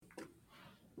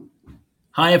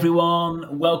Hi,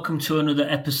 everyone. Welcome to another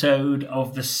episode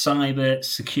of the Cyber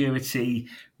Security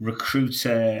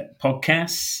Recruiter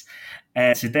podcast.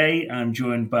 Today, I'm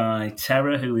joined by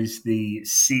Tera, who is the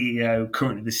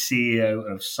currently the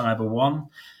CEO of CyberOne.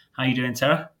 How are you doing,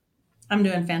 Tera? I'm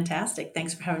doing fantastic.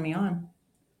 Thanks for having me on.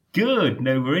 Good,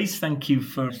 no worries. Thank you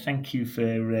for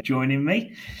joining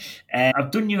me. I've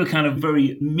done you a kind of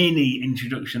very mini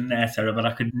introduction there, Tera, but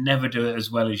I could never do it as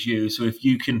well as you. So if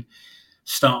you can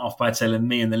start off by telling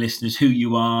me and the listeners who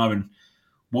you are and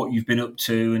what you've been up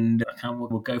to, and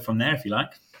we'll go from there if you like.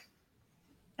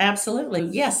 Absolutely.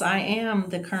 Yes, I am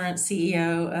the current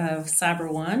CEO of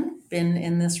CyberOne. Been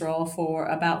in this role for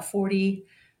about 40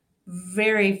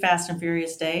 very fast and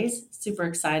furious days. Super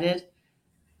excited.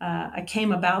 I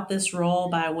came about this role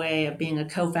by way of being a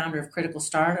co-founder of Critical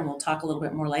Start, and we'll talk a little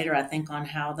bit more later, I think, on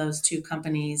how those two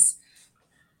companies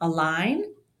align.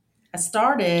 I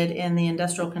started in the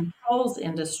industrial controls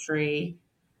industry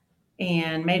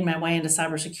and made my way into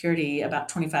cybersecurity about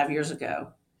 25 years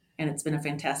ago, and it's been a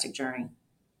fantastic journey.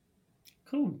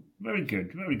 Cool. Very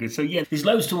good. Very good. So, yeah, there's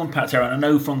loads to unpack, Tera. And I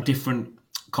know from different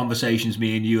conversations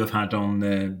me and you have had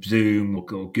on Zoom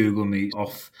or Google Meet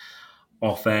off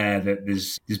air that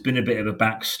there's been a bit of a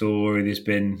backstory. There's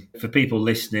been, for people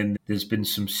listening, there's been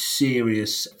some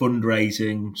serious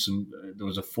fundraising. There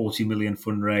was a 40 million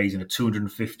fundraise and a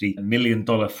 $250 million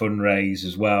fundraise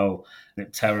as well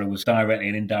that Tera was directly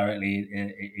and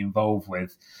indirectly involved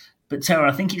with. But Tera,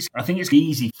 I think it's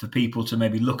easy for people to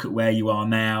maybe look at where you are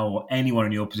now, or anyone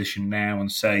in your position now,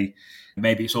 and say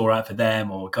maybe it's all right for them,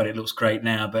 or God, it looks great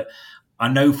now. But I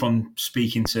know from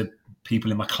speaking to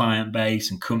people in my client base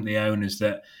and company owners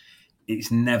that it's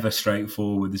never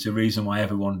straightforward. There's a reason why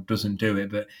everyone doesn't do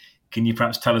it. But can you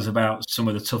perhaps tell us about some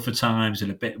of the tougher times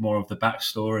and a bit more of the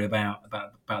backstory about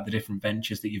the different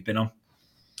ventures that you've been on?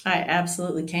 I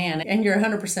absolutely can. And you're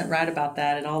 100% right about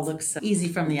that. It all looks easy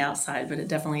from the outside, but it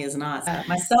definitely is not.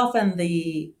 Myself and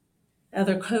the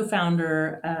other co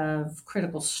founder of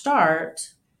Critical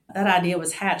Start, that idea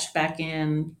was hatched back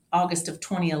in August of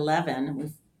 2011. We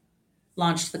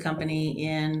launched the company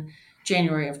in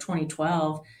January of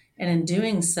 2012. And in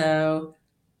doing so,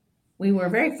 we were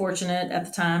very fortunate at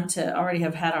the time to already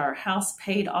have had our house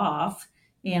paid off,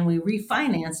 and we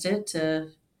refinanced it to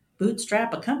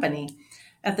bootstrap a company.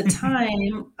 At the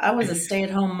time, I was a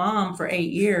stay-at-home mom for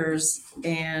 8 years,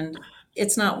 and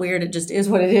it's not weird. It just is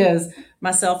what it is.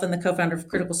 Myself and the co-founder of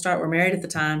Critical Start were married at the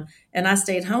time, and I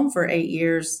stayed home for 8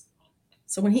 years.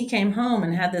 So when he came home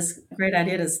and had this great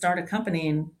idea to start a company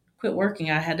and quit working,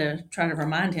 I had to try to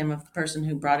remind him of the person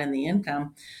who brought in the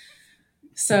income.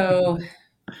 So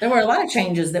there were a lot of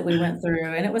changes that we went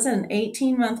through, and it was an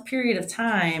 18-month period of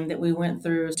time that we went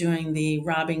through doing the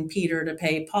robbing Peter to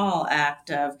pay Paul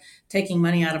act of taking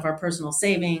money out of our personal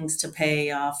savings to pay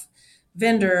off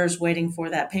vendors, waiting for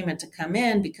that payment to come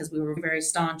in because we were very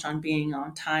staunch on being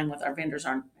on time with our vendors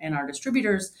and our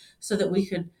distributors so that we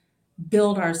could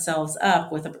build ourselves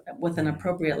up with an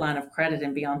appropriate line of credit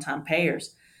and be on time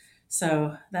payers.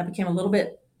 So that became a little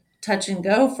bit touch and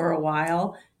go for a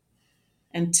while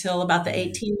until about the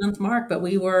 18-month mark. But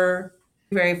we were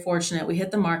very fortunate. We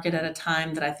hit the market at a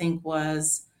time that I think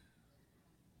was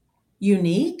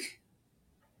unique.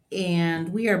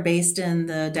 And we are based in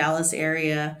the Dallas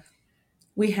area.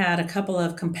 We had a couple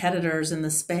of competitors in the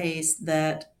space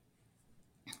that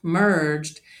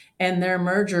merged, and their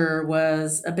merger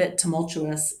was a bit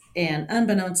tumultuous. And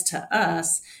unbeknownst to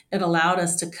us, it allowed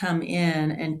us to come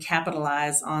in and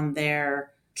capitalize on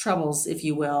their troubles, if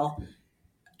you will.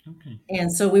 Okay.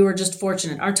 And so we were just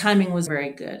fortunate. Our timing was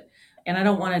very good. And I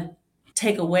don't want to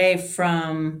take away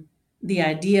from the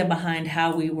idea behind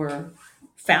how we were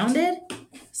founded.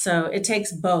 So it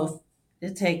takes both.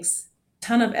 It takes a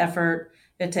ton of effort.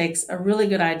 It takes a really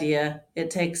good idea.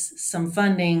 It takes some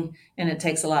funding, and it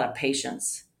takes a lot of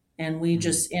patience. And we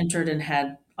just entered and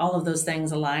had all of those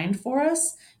things aligned for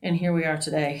us. And here we are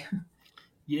today.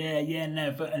 Yeah, no,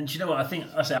 and you know what?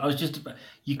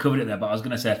 You covered it there, but I was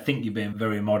going to say I think you're being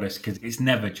very modest because it's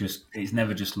never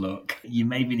just luck. You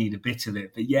maybe need a bit of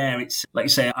it, but yeah, it's like you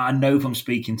say. I know from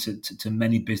speaking to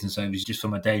many business owners, just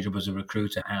from my day job as a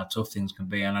recruiter, how tough things can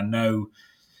be, and I know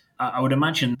I would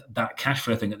imagine that cash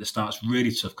flow thing at the start is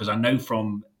really tough because I know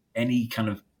from any kind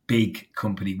of big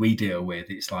company we deal with,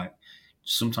 it's like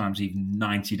sometimes even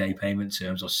 90-day payment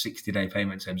terms or 60-day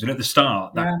payment terms. And at the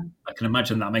start, that Yeah. I can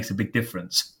imagine that makes a big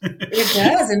difference. It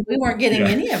does, and we weren't getting Yeah.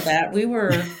 any of that. We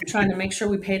were trying to make sure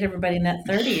we paid everybody net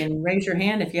 30, and raise your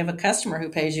hand if you have a customer who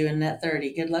pays you in net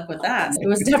 30. Good luck with that. It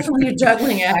was definitely a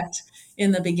juggling act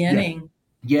in the Yeah. beginning.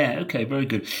 Yeah. Okay. Very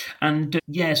good. And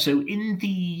yeah. So in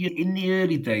the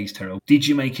early days, Terrell, did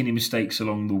you make any mistakes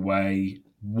along the way?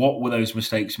 what were those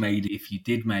mistakes made, if you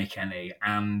did make any?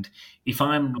 And if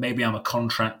maybe I'm a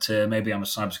contractor, maybe I'm a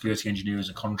cybersecurity engineer as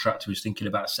a contractor who's thinking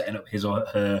about setting up his or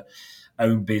her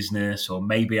own business, or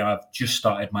maybe I've just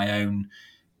started my own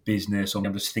business, or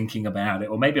I'm just thinking about it,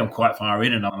 or maybe I'm quite far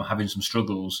in and I'm having some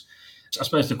struggles. So I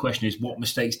suppose the question is, what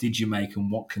mistakes did you make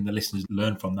and what can the listeners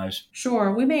learn from those?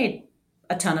 Sure, we made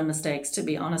a ton of mistakes, to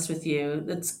be honest with you.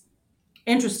 It's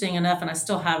interesting enough, and I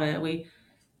still have it.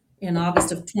 In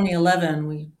August of 2011,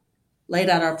 we laid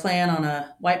out our plan on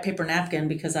a white paper napkin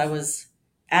because I was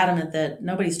adamant that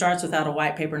nobody starts without a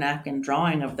white paper napkin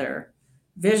drawing of their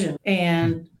vision.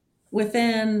 And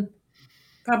within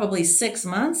probably 6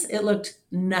 months, it looked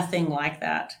nothing like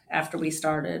that after we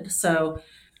started. So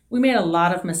we made a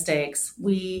lot of mistakes.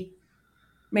 We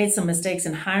made some mistakes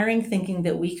in hiring, thinking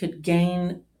that we could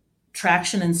gain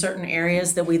traction in certain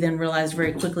areas that we then realized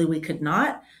very quickly we could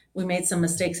not. We made some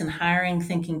mistakes in hiring,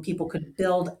 thinking people could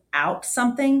build out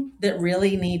something that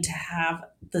really need to have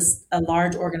a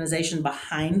large organization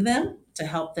behind them to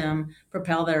help them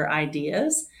propel their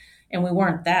ideas. And we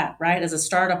weren't that, right? As a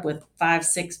startup with 5,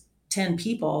 6, 10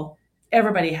 people,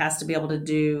 everybody has to be able to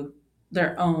do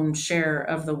their own share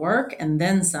of the work and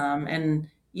then some. And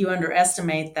you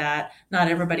underestimate that not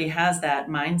everybody has that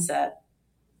mindset.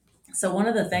 So one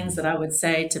of the things that I would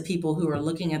say to people who are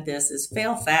looking at this is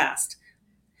fail fast.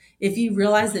 If you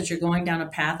realize that you're going down a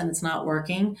path and it's not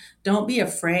working, don't be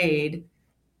afraid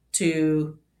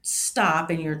to stop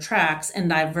in your tracks and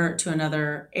divert to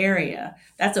another area.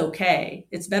 That's okay.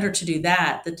 It's better to do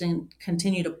that than to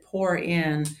continue to pour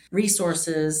in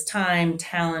resources, time,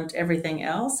 talent, everything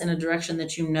else in a direction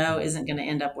that you know isn't going to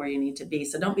end up where you need to be.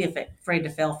 So don't be afraid to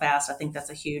fail fast. I think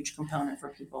that's a huge component for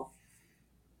people.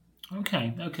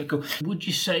 Okay, cool. Would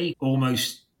you say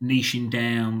almost niching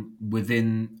down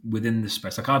within the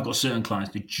space? Like, I've got certain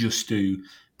clients that just do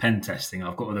pen testing.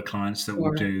 I've got other clients that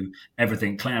will do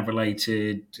everything cloud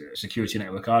related, security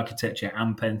network architecture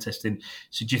and pen testing.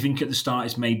 So do you think at the start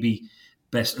it's maybe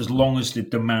best, as long as the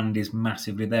demand is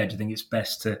massively there, do you think it's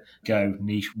best to go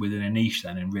niche within a niche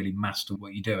then and really master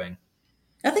what you're doing?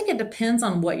 I think it depends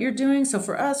on what you're doing. So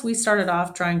for us, we started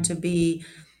off trying to be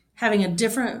having a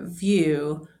different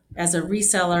view as a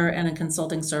reseller and a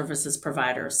consulting services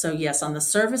provider. So yes, on the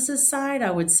services side,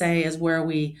 I would say is where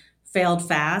we failed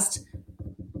fast,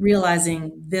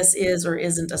 realizing this is or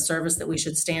isn't a service that we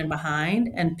should stand behind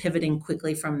and pivoting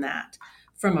quickly from that.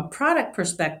 From a product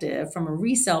perspective, from a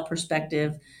resale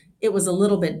perspective, it was a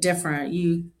little bit different.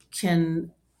 You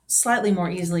can slightly more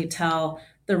easily tell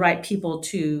the right people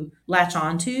to latch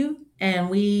onto. And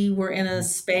we were in a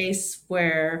space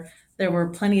where there were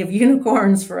plenty of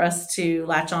unicorns for us to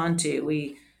latch onto.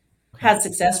 We had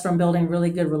success from building really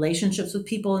good relationships with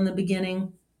people in the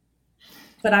beginning.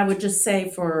 But I would just say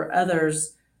for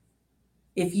others,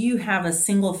 if you have a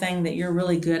single thing that you're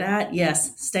really good at,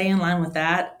 yes, stay in line with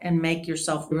that and make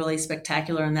yourself really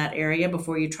spectacular in that area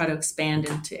before you try to expand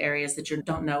into areas that you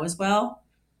don't know as well.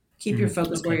 Keep your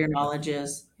focus where your knowledge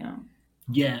is.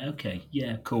 Yeah, okay.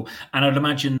 Yeah, cool. And I'd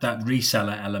imagine that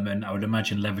reseller element, I would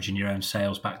imagine leveraging your own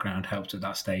sales background helped at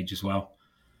that stage as well.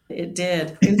 It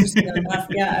did. Interesting enough.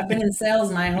 Yeah, I've been in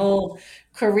sales my whole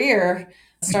career,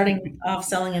 starting off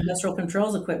selling industrial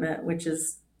controls equipment, which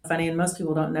is funny. And most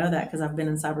people don't know that because I've been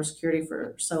in cybersecurity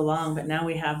for so long. But now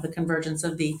we have the convergence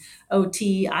of the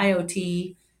OT,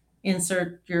 IoT,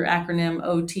 insert your acronym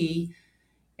OT.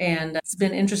 And it's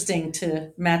been interesting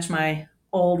to match my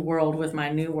old world with my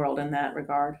new world in that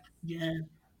regard. Yeah.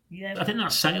 Yeah, I think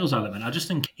that sales element, I just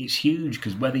think it's huge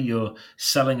because whether you're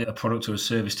selling a product or a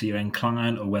service to your end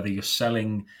client, or whether you're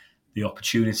selling the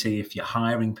opportunity, if you're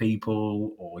hiring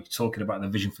people, or you're talking about the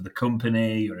vision for the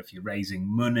company, or if you're raising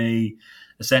money,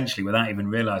 essentially without even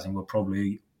realizing we're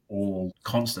probably all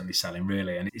constantly selling,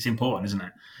 really. And it's important, isn't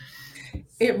it?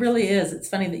 It really is. It's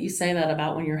funny that you say that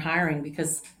about when you're hiring,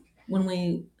 because when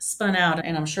we spun out,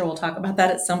 and I'm sure we'll talk about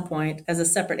that at some point, as a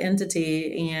separate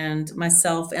entity, and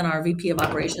myself and our VP of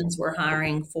operations were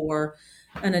hiring for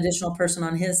an additional person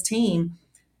on his team,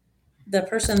 the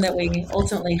person that we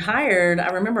ultimately hired,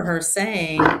 I remember her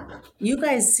saying, "You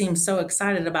guys seem so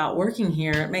excited about working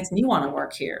here. It makes me want to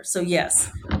work here." So yes,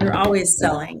 you're always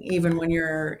selling, even when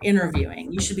you're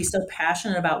interviewing. You should be so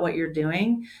passionate about what you're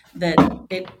doing that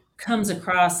it comes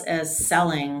across as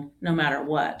selling no matter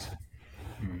what.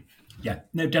 Yeah,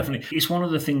 no, definitely. It's one of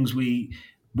the things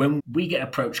when we get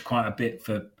approached quite a bit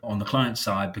for on the client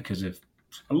side, because of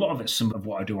a lot of it's some of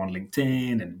what I do on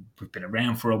LinkedIn, and we've been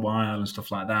around for a while and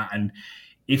stuff like that. And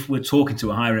if we're talking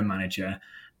to a hiring manager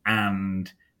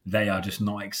and they are just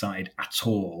not excited at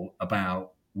all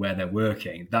about where they're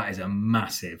working, that is a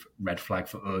massive red flag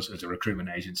for us as a recruitment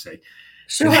agency.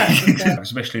 Sure.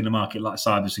 Especially in a market like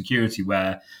cybersecurity,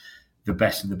 where the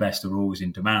best of the best are always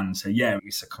in demand. So yeah,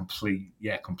 it's a complete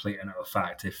and utter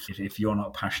fact. If you're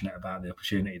not passionate about the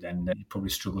opportunity, then you probably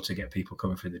struggle to get people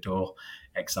coming through the door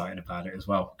excited about it as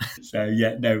well. So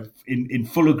yeah, no, in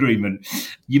full agreement.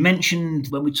 You mentioned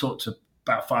when we talked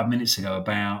about 5 minutes ago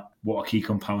about what are key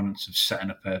components of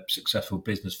setting up a successful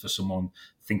business for someone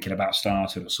thinking about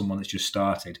starting or someone that's just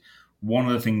started. One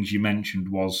of the things you mentioned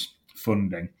was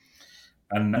funding.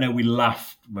 And I know we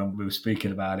laughed when we were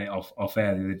speaking about it off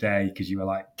air the other day, because you were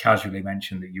like casually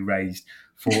mentioned that you raised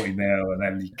 40 mil, and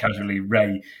then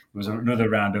there was another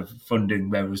round of funding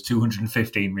where it was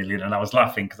 215 million, and I was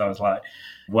laughing because I was like,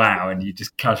 wow, and you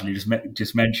just casually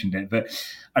just mentioned it. But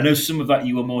I know some of that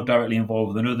you were more directly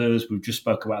involved than others. We've just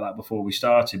spoke about that before we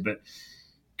started, but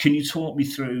can you talk me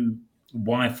through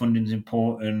why funding is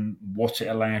important, what it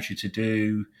allows you to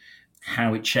do,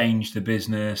 how it changed the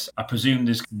business? I presume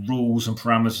there's rules and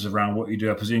parameters around what you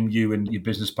do. I presume you and your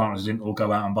business partners didn't all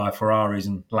go out and buy Ferraris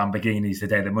and Lamborghinis the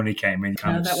day the money came in.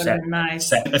 No, that would have been nice.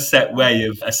 Set a set way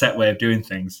of doing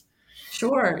things.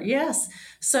 Sure. Yes.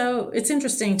 So it's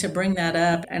interesting to bring that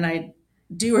up. And I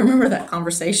do remember that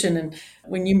conversation. And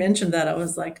when you mentioned that, I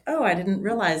was like, oh, I didn't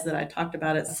realize that I talked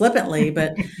about it flippantly,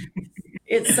 but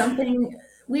it's something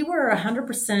we were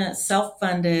 100%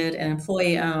 self-funded and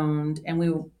employee owned. And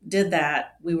we did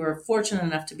that. We were fortunate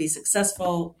enough to be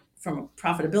successful from a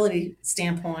profitability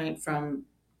standpoint from,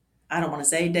 I don't want to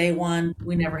say day one.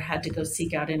 We never had to go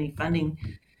seek out any funding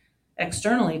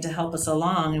externally to help us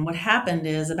along. And what happened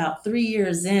is about 3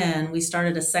 years in, we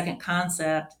started a second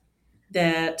concept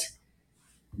that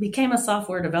became a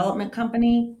software development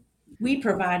company. We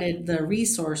provided the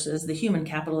resources, the human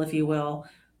capital, if you will,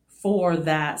 for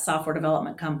that software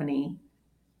development company.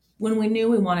 When we knew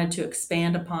we wanted to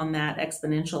expand upon that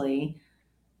exponentially,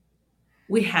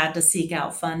 we had to seek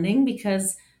out funding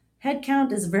because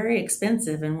headcount is very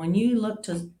expensive. And when you look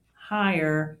to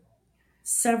hire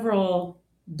several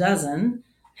dozen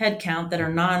headcount that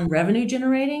are non-revenue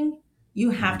generating,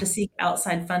 you have to seek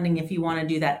outside funding if you want to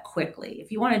do that quickly.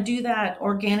 If you want to do that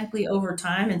organically over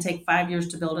time and take 5 years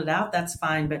to build it out, that's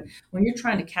fine. But when you're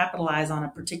trying to capitalize on a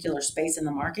particular space in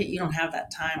the market, you don't have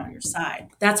that time on your side.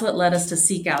 That's what led us to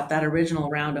seek out that original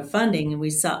round of funding. And we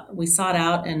sought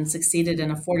out and succeeded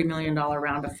in a $40 million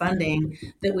round of funding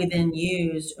that we then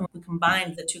used. And we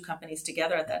combined the two companies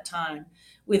together at that time.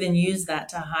 We then used that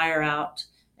to hire out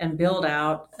and build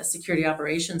out a security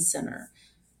operations center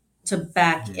to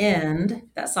back end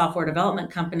that software development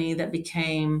company that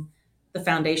became the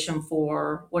foundation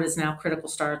for what is now Critical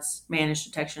Start's managed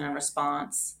detection and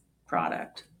response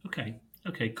product.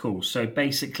 Okay, cool. So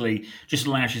basically, just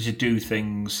allows you to do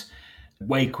things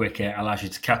way quicker, allows you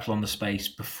to capital on the space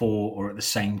before or at the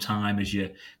same time as your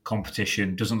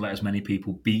competition, doesn't let as many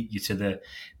people beat you to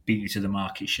the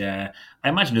market share. I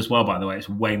imagine as well, by the way, it's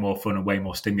way more fun and way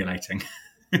more stimulating.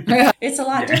 It's a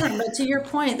lot different, but to your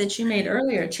point that you made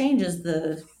earlier, it changes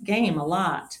the game a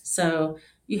lot. So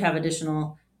you have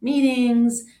additional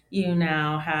meetings. You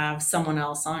now have someone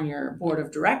else on your board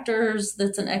of directors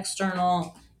that's an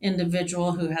external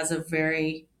individual who has a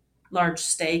very large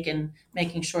stake in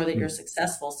making sure that you're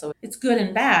successful. So it's good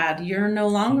and bad. You're no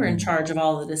longer in charge of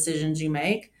all the decisions you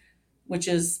make, which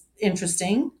is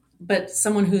interesting. But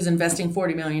someone who's investing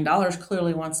 $40 million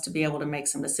clearly wants to be able to make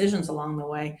some decisions along the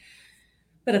way.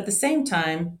 But at the same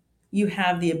time, you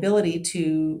have the ability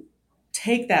to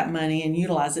take that money and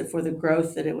utilize it for the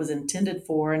growth that it was intended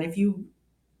for. And if you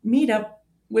meet up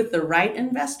with the right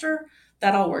investor,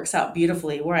 that all works out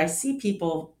beautifully. Where I see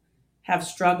people have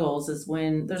struggles is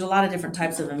when there's a lot of different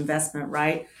types of investment,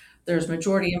 right? There's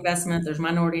majority investment, there's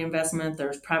minority investment,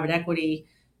 there's private equity.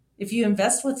 If you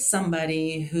invest with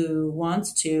somebody who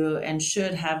wants to and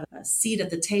should have a seat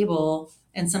at the table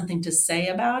and something to say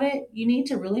about it, you need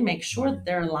to really make sure that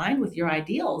they're aligned with your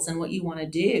ideals and what you want to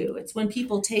do. It's when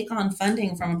people take on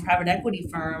funding from a private equity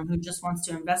firm who just wants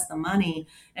to invest the money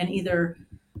and either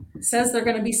says they're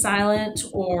going to be silent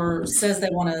or says they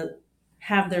want to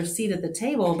have their seat at the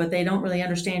table, but they don't really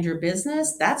understand your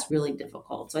business, that's really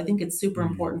difficult. So I think it's super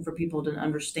important for people to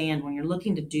understand when you're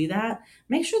looking to do that,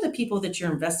 make sure the people that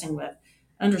you're investing with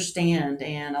understand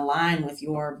and align with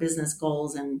your business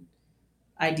goals and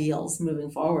ideals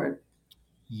moving forward.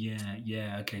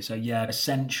 Yeah. Okay. So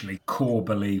essentially core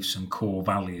beliefs and core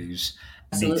values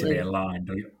need to be Absolutely. aligned,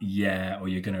 or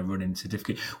you're going to run into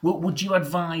difficulty. Would you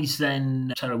advise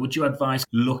then, Tara? Would you advise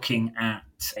looking at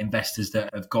investors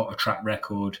that have got a track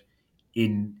record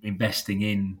in investing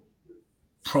in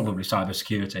probably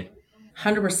cybersecurity?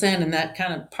 100%. And that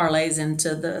kind of parlays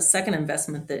into the second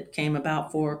investment that came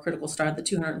about for Critical Start, the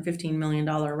 $215 million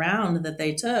round that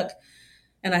they took.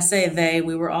 And I say they,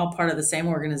 we were all part of the same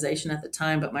organization at the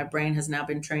time, but my brain has now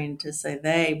been trained to say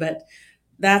they. But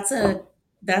that's a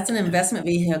that's an investment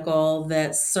vehicle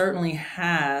that certainly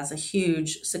has a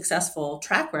huge successful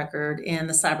track record in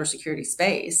the cybersecurity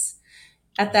space.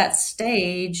 At that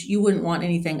stage, you wouldn't want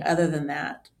anything other than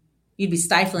that. You'd be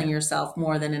stifling Yeah. yourself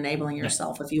more than enabling Yeah.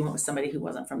 yourself if you went with somebody who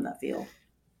wasn't from that field.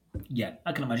 Yeah,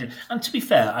 I can imagine. And to be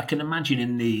fair, I can imagine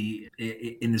in the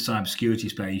cybersecurity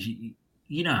space,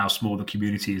 you know how small the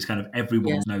community is. Kind of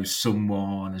everyone Yes, knows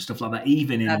someone and stuff like that.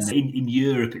 Even absolutely. in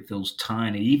Europe, it feels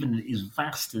tiny. Even as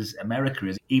vast as America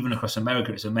is, even across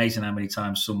America, it's amazing how many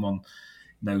times someone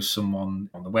knows someone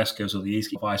on the West Coast or the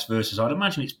East Coast, vice versa. So I'd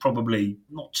imagine it's probably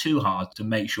not too hard to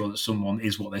make sure that someone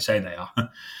is what they say they are.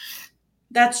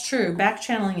 That's true. Back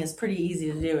channeling is pretty easy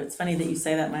to do. It's funny that you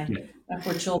say that. Yeah. My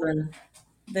poor children,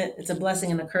 that it's a blessing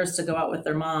and a curse to go out with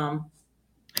their mom.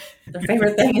 Their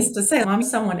favorite thing is to say, "Mom's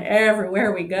someone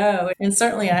everywhere we go." And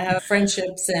certainly I have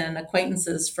friendships and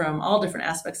acquaintances from all different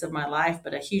aspects of my life,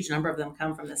 but a huge number of them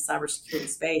come from this cybersecurity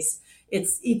space.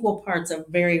 It's equal parts a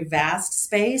very vast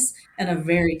space and a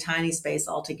very tiny space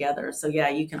altogether. So yeah,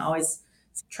 you can always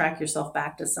track yourself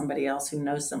back to somebody else who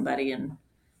knows somebody and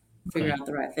figure Okay. out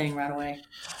the right thing right away.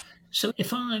 So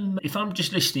if I'm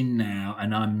just listening now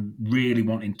and I'm really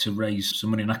wanting to raise some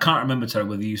money, and I can't remember, Tara,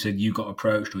 whether you said you got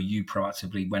approached or you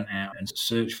proactively went out and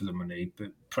searched for the money,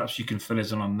 but perhaps you can fill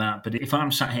us in on that. But if I'm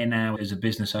sat here now as a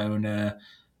business owner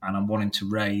and I'm wanting to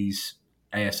raise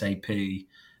ASAP,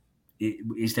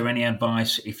 is there any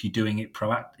advice if you're doing it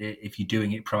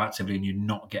proactively and you're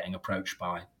not getting approached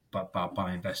by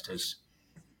investors?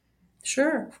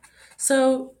 Sure.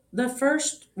 So the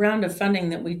first round of funding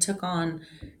that we took on,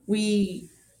 we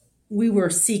we were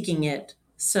seeking it.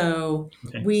 So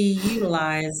Okay. we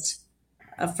utilized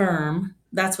a firm.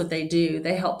 That's what they do.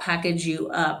 They help package you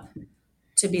up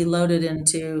to be loaded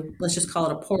into, let's just call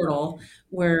it a portal,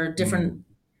 where different Mm,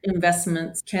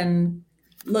 investments can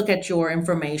look at your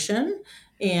information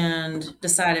and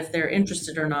decide if they're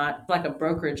interested or not, like a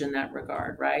brokerage in that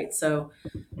regard, right? So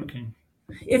okay.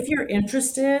 if you're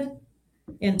interested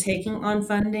in taking on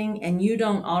funding and you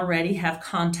don't already have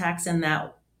contacts in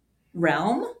that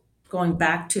realm, going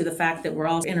back to the fact that we're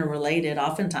all interrelated,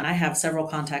 oftentimes I have several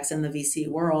contacts in the VC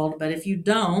world, but if you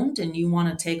don't and you want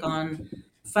to take on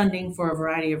funding for a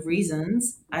variety of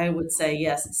reasons, I would say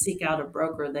yes, seek out a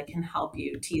broker that can help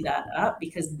you tee that up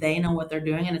because they know what they're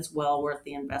doing and it's well worth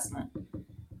the investment.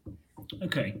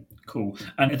 Okay. Cool.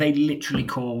 And are they literally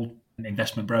called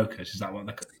investment brokers? Is that what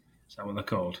they're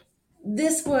called?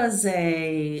 This was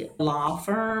a law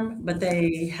firm, but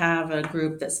they have a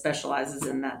group that specializes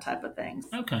in that type of thing.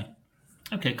 Okay.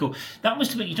 Okay, cool. That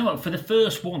must have been, you know what, for the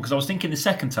first one, because I was thinking the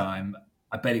second time,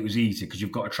 I bet it was easy because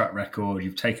you've got a track record,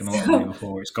 you've taken a lot of money So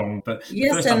before, it's gone. But the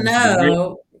yes first time and must have been really.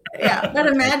 no. Yeah, but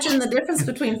Okay. imagine the difference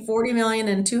between 40 million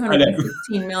and I know.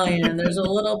 215 million. There's a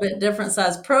little bit different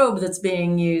size probe that's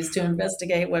being used to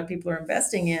investigate what people are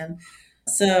investing in.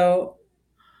 So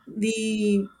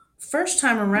the first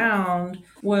time around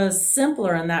was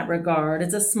simpler in that regard.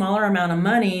 It's a smaller amount of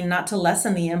money, not to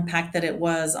lessen the impact that it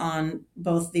was on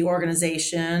both the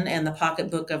organization and the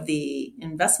pocketbook of the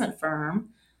investment firm.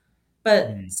 But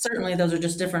Hmm. certainly those are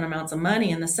just different amounts of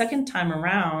money. And the second time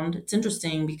around, it's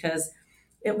interesting because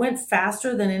it went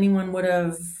faster than anyone would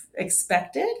have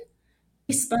expected.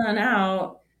 We spun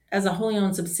out as a wholly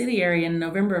owned subsidiary in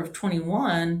November of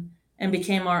 21 and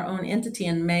became our own entity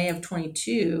in May of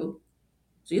 22.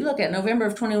 So you look at November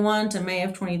of 21 to May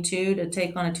of 22 to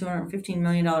take on a $215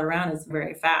 million round is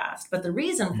very fast. But the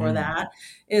reason for Hmm. that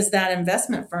is that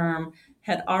investment firm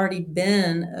had already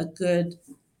been a good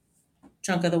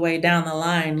chunk of the way down the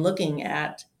line looking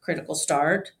at Critical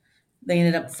Start. They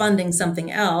ended up Okay. funding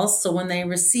something else. So when they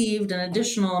received an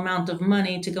additional amount of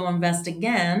money to go invest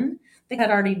again, they had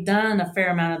already done a fair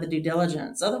amount of the due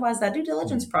diligence. Otherwise, that due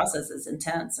diligence Hmm. process is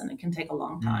intense and it can take a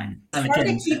long Hmm. time. It's And hard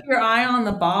to again, keep your eye on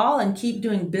the ball and keep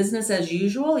doing business as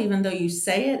usual, even though you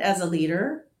say it as a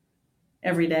leader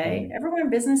every day. hmm. Everyone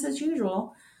business as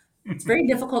usual. It's very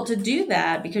difficult to do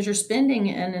that because you're spending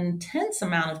an intense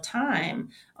amount of time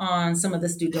on some of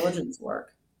this due diligence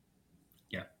work.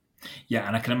 Yeah. Yeah.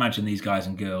 And I can imagine these guys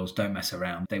and girls don't mess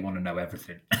around. They want to know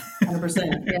everything.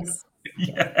 100%. Yes. Yes.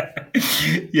 Yeah.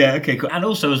 Yeah. Okay. Cool. And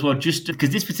also, as well, just because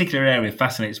this particular area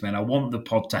fascinates me, and I want the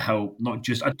pod to help. Not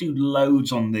just I do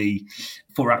loads on the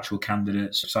for actual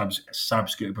candidates,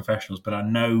 cybersecurity professionals, but I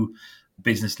know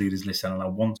business leaders listen, and I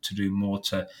want to do more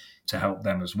to help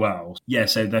them as well. Yeah,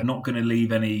 so they're not going to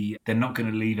leave any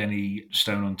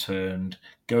stone unturned.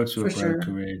 Go to For a sure.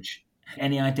 brokerage.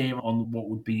 Any idea on what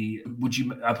would be?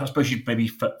 I suppose you'd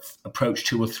maybe approach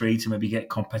 2 or 3 to maybe get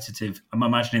competitive. I'm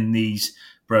imagining these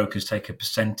brokers take a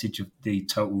percentage of the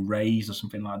total raise or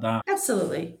something like that.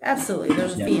 Absolutely. Absolutely.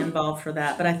 There's a Yeah, fee involved for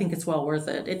that, but I think it's well worth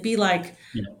it. It'd be like,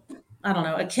 yeah, I don't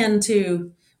know, akin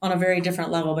to, on a very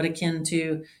different level, but akin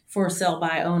to for sale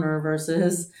by owner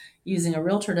versus using a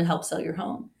realtor to help sell your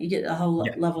home. You get a whole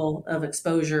yeah. level of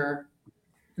exposure,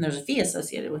 and there's a fee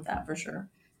associated with that for sure.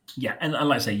 Yeah, and like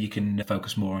I say, you can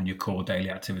focus more on your core daily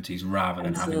activities rather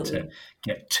than having to Absolutely.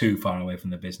 get too far away from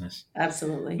the business.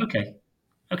 Absolutely. Okay.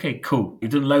 Okay, cool.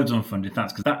 You've done loads on funded.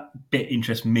 Thanks, because that bit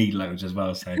interests me loads as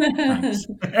well. So thanks.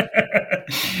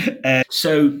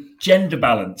 So gender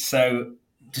balance. So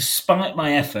despite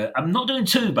my effort, I'm not doing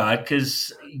too bad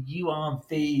because you are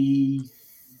the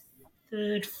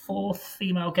third, fourth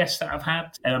female guest that I've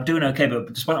had, and I'm doing okay.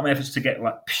 But despite my efforts to get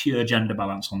like pure gender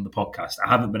balance on the podcast, I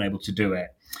haven't been able to do it.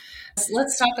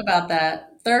 Let's talk about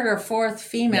that. Third or fourth Yeah.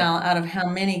 female out of how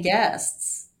many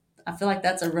guests? I feel like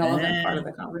that's a relevant part Uh, of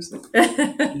the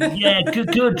conversation. Yeah,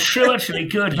 good, true, actually,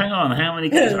 good. Hang on, how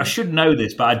many? I should know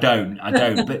this, but I don't.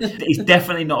 But it's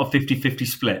definitely not a 50-50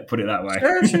 split, put it that way.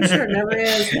 Sure. Never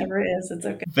is, never is. It's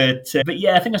okay. But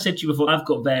yeah, I think I said to you before, I've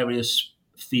got various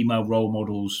female role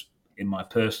models in my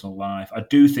personal life. I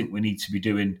do think we need to be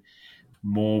doing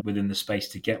more within the space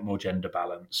to get more gender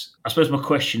balance. I suppose my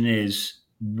question is,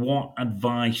 what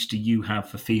advice do you have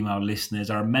for female listeners?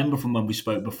 I remember from when we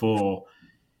spoke before,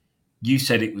 you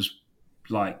said it was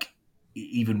like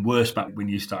even worse back when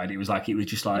you started. It was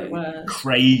just It like was.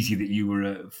 crazy that you were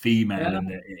a female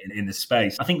Yeah. in the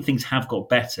space. I think things have got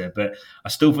better, but I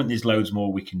still think there's loads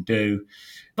more we can do.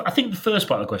 But I think the first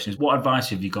part of the question is, what advice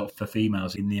have you got for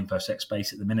females in the infosec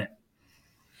space at the minute?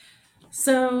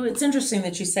 So it's interesting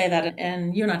that you say that,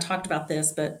 and you and I talked about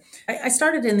this, but I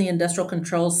started in the industrial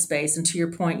controls space. And to your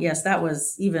point, yes, that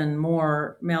was even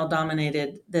more male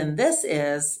dominated than this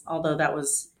is, although that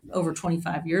was over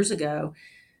 25 years ago.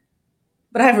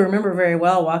 But I remember very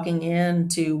well walking in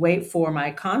to wait for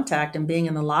my contact and being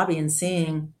in the lobby and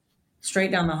seeing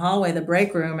straight down the hallway, the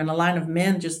break room, and a line of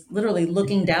men just literally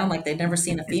looking down like they'd never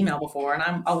seen a female before. And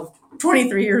I'm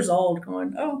 23 years old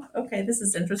going, oh, okay, this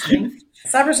is interesting.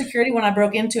 Cybersecurity, when I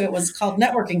broke into it, was called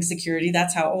networking security.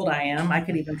 That's how old I am. I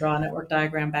could even draw a network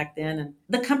diagram back then. And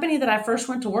the company that I first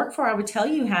went to work for, I would tell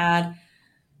you, had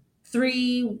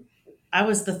 3, I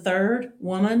was the third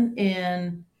woman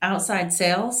in outside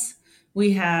sales.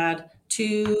 We had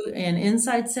 2 in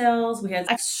inside sales.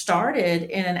 I started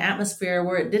in an atmosphere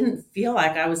where it didn't feel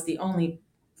like I was the only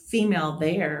female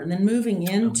there. And then moving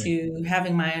Okay. into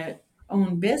having my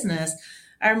own business,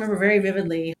 I remember very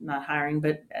vividly not hiring,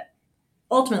 but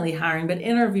ultimately hiring, but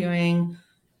interviewing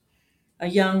a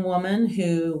young woman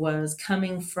who was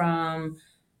coming from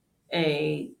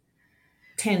a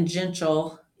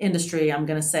tangential industry, I'm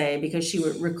going to say, because she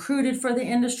was recruited for the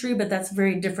industry, but that's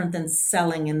very different than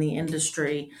selling in the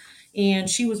industry. And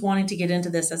she was wanting to get into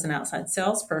this as an outside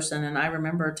salesperson. And I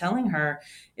remember telling her,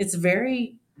 it's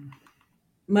very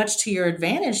much to your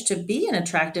advantage to be an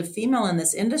attractive female in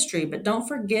this industry, but don't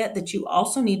forget that you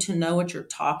also need to know what you're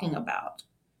talking about,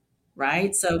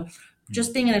 right? So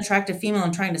just being an attractive female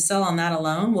and trying to sell on that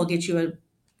alone will get you a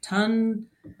ton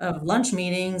of lunch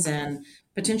meetings and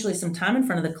potentially some time in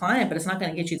front of the client, but it's not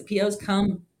going to get you the POs.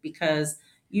 Come because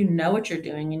you know what you're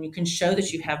doing and you can show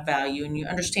that you have value and you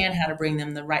understand how to bring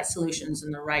them the right solutions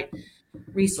and the right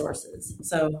resources.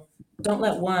 So don't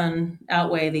let one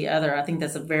outweigh the other. I think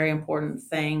that's a very important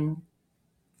thing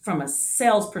from a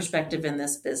sales perspective in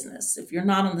this business. If you're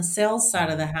not on the sales side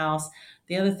of the house,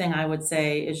 the other thing I would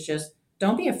say is just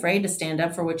don't be afraid to stand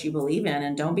up for what you believe in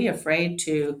and don't be afraid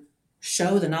to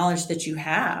show the knowledge that you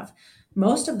have.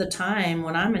 Most of the time,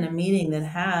 when I'm in a meeting that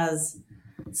has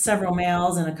several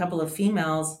males and a couple of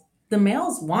females, the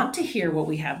males want to hear what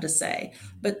we have to say,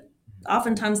 but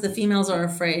oftentimes the females are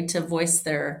afraid to voice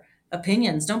their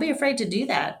opinions. Don't be afraid to do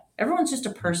that. Everyone's just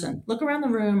a person. Look around the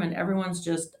room and everyone's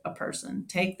just a person.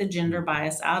 Take the gender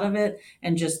bias out of it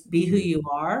and just be who you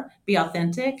are, be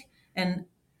authentic, and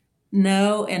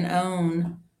know and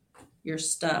own your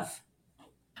stuff.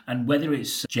 And whether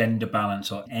it's gender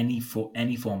balance or any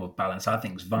form of balance, I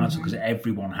think is vital because Mhm.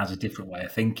 everyone has a different way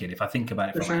of thinking. If I think about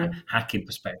it For from a sure. hacking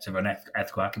perspective, an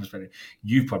ethical hacking perspective,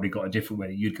 you've probably got a different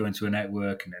way. You'd go into a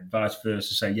network and then vice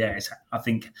versa. So yeah, I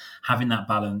think having that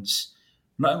balance,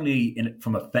 not only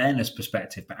from a fairness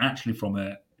perspective, but actually from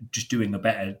a just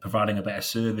providing a better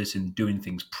service and doing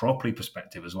things properly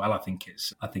perspective as well. I think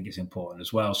it's important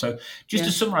as well. So just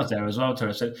to summarize there as well,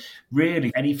 Tera, so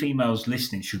really any females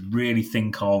listening should really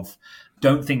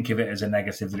don't think of it as a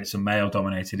negative that it's a male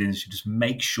dominated industry. Just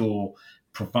make sure,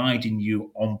 providing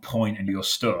you on point and your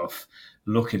stuff,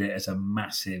 look at it as a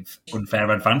massive unfair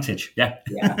advantage. Yeah.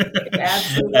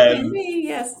 Absolutely.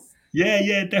 Yes.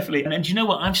 Yeah, definitely. And do you know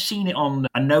what? I've seen it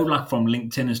I know like from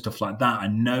LinkedIn and stuff like that. I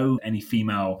know any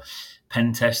female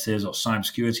pen testers or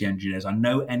cybersecurity engineers, I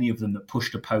know any of them that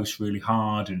pushed a post really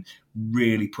hard and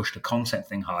really pushed a content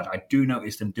thing hard. I do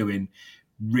notice them doing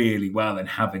really well and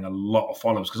having a lot of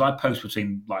followers, because I post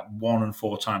between like 1 and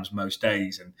 4 times most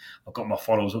days, and I've got my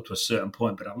followers up to a certain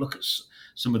point, but I look at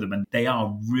some of them and they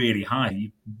are really high.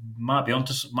 You might be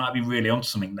really onto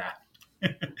something there.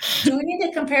 Do we need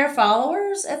to compare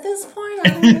followers at this point? I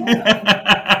don't know.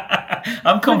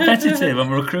 I'm competitive.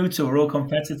 I'm a recruiter. We're all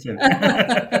competitive.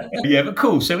 Yeah, but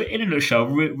cool. So in a nutshell,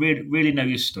 really know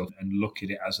your stuff and look at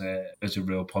it as a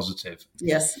real positive.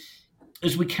 Yes.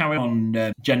 As we carry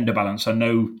on gender balance, I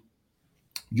know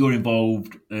you're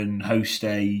involved and host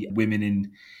a Women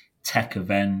in Tech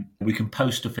event. We can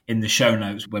post stuff in the show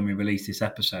notes when we release this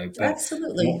episode. But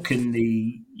absolutely. where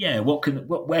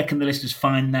can the listeners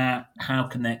find that? How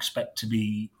can they expect to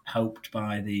be helped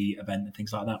by the event and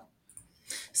things like that?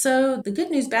 So the good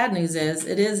news, bad news is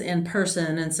it is in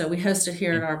person. And so we host it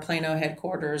here at our Plano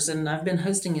headquarters, and I've been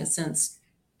hosting it since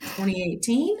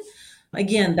 2018.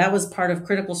 Again, that was part of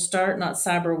Critical Start, not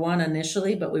CyberOne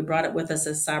initially, but we brought it with us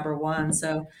as CyberOne.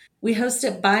 So we host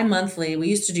it bi-monthly. We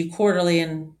used to do quarterly,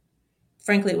 and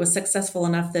frankly, it was successful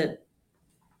enough that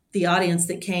the audience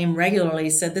that came regularly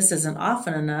said this isn't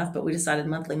often enough, but we decided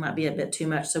monthly might be a bit too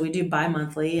much. So we do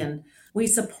bi-monthly, and we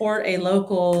support a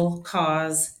local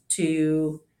cause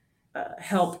to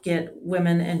help get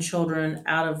women and children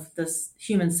out of this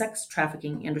human sex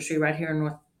trafficking industry right here in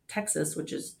North Texas,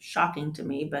 which is shocking to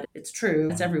me, but it's true.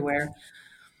 It's everywhere.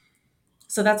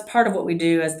 So that's part of what we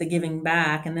do as the giving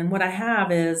back. And then what I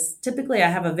have is typically I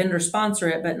have a vendor sponsor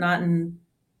it, but not in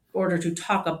order to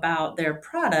talk about their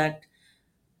product,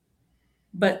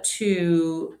 but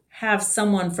to have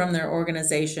someone from their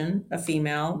organization, a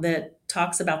female, that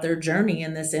talks about their journey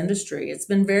in this industry. It's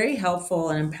been very helpful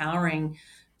and empowering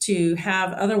to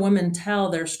have other women tell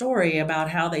their story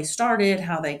about how they started,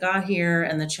 how they got here,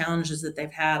 and the challenges that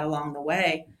they've had along the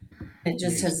way. It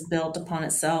just has built upon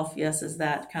itself, as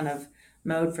that kind of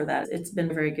mode for that. It's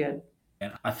been very good.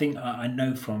 And I think I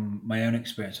know from my own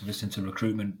experience of listening to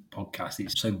recruitment podcasts,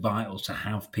 it's so vital to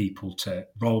have people, to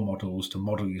role models, to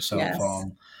model yourself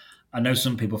on. I know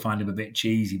some people find them a bit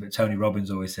cheesy, but Tony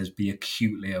Robbins always says, be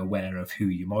acutely aware of who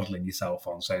you're modeling yourself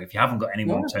on. So if you haven't got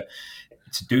anyone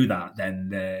to do that, then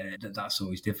that's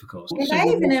always difficult. And I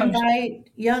even invite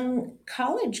young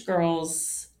college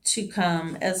girls to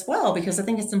come as well, because I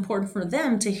think it's important for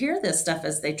them to hear this stuff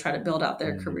as they try to build out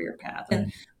their career path.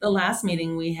 And the last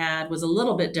meeting we had was a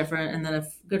little bit different. And then a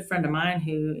good friend of mine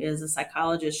who is a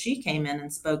psychologist, she came in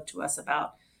and spoke to us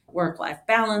about work-life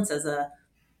balance as a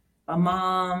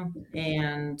mom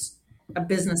and a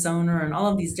business owner and all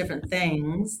of these different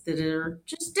things that are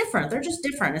just different. They're just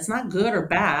different. It's not good or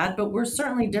bad, but we're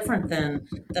certainly different than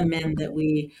the men that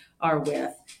we are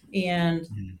with. And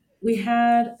we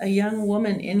had a young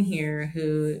woman in here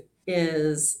who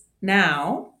is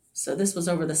now, so this was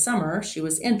over the summer, she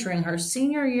was entering her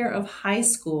senior year of high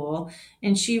school,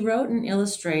 and she wrote and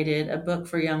illustrated a book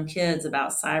for young kids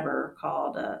about cyber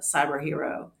called Cyber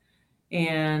Hero.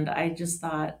 And I just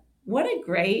thought, what a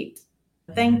great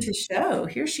thing to show.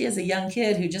 Here she is, a young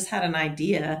kid who just had an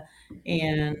idea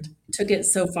and took it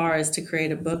so far as to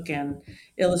create a book and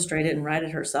illustrate it and write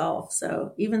it herself.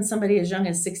 So even somebody as young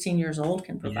as 16 years old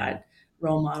can provide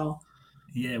role model.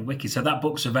 Yeah, wicked. So that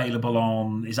book's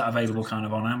available is that available kind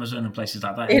of on Amazon and places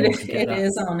like that? It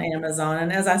is on Amazon.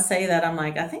 And as I say that, I'm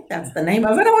like, I think that's the name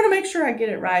of it. I want to make sure I get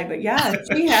it right. But yeah,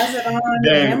 she has it on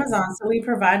Amazon. So we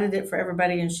provided it for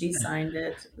everybody and she signed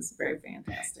it. It was very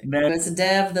fantastic. It's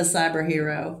Dev, the Cyber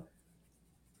Hero.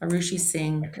 Arushi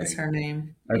Singh is her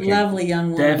name. Lovely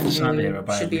young woman. Dev, the Cyber Hero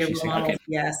by should be a Arushi Singh. model.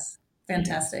 Yes.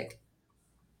 Fantastic.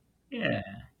 Yeah,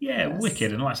 yes.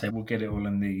 Wicked. And like I say, we'll get it all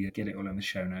in the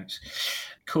show notes.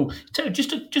 Cool. So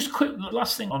just a quick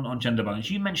last thing on gender balance.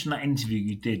 You mentioned that interview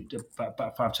you did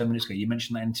about 5-10 minutes ago. You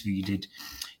mentioned that interview you did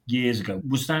years ago.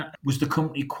 Was the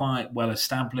company quite well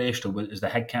established, or is the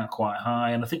headcount quite high?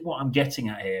 And I think what I'm getting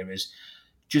at here is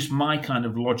just my kind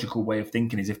of logical way of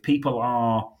thinking is, if people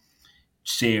are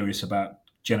serious about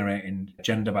generating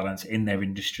gender balance in their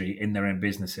industry, in their own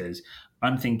businesses,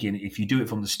 I'm thinking if you do it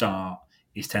from the start,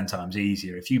 it's 10 times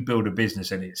easier. If you build a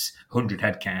business and it's 100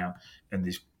 headcount and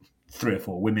there's 3 or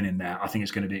 4 women in there, I think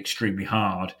it's going to be extremely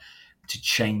hard to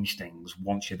change things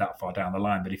once you're that far down the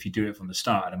line. But if you do it from the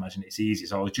start, I'd imagine it's easy.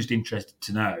 So I was just interested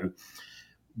to know,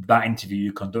 that interview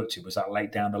you conducted, was that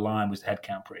late down the line? Was the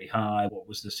headcount pretty high? What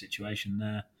was the situation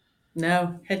there?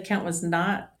 No, headcount was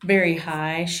not very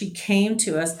high. She came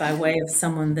to us by way of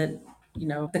someone that,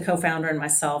 the co-founder and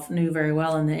myself knew very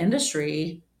well in the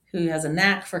industry, who has a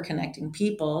knack for connecting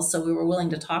people. So we were willing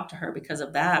to talk to her because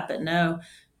of that. But no,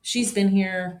 she's been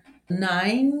here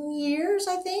 9 years,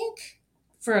 I think,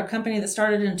 for a company that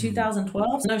started in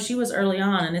 2012. No, she was early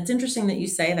on. And it's interesting that you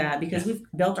say that, because we've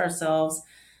built ourselves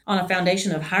on a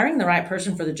foundation of hiring the right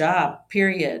person for the job,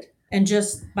 period. And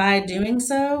just by doing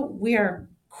so, we are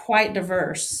quite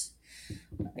diverse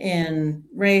in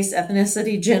race,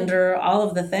 ethnicity, gender, all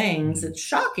of the things. It's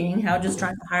shocking how just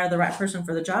trying to hire the right person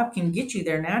for the job can get you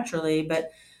there naturally.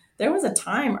 But there was a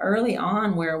time early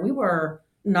on where we were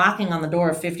knocking on the door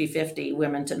of 50-50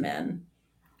 women to men,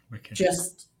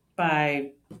 just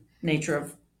by nature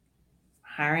of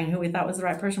hiring who we thought was the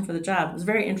right person for the job. It was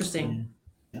very interesting.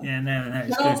 Yeah, no, it's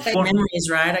Little good. fake memories,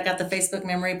 right? I got the Facebook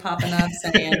memory popping up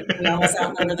saying we almost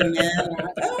outnumber the men. And I'm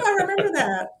like, oh, I remember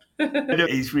that.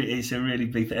 It's a really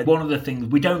big thing. One of the things,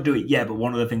 we don't do it yet, but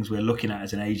one of the things we're looking at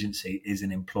as an agency is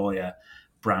an employer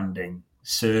branding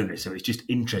service. So it's just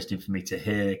interesting for me to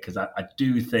hear, because I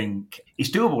do think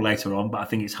it's doable later on, but I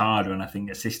think it's harder, and I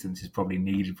think assistance is probably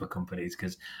needed for companies,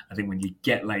 because I think when you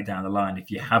get late down the line,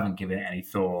 if you haven't given it any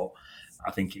thought, I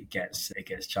think it gets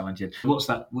challenging. What's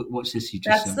that? What's this? You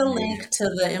just That's the link to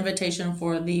the invitation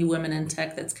for the Women in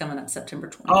Tech that's coming up September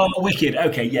 20th. Oh, wicked.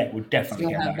 Okay, yeah, we'll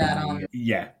definitely You'll get have that on.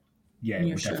 Yeah, in your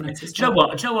we'll show definitely. notes as Do you know well.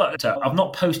 what? I've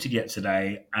not posted yet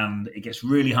today, and it gets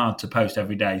really hard to post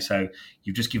every day. So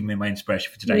you've just given me my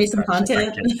inspiration for You today. need some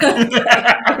content.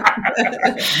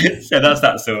 So that's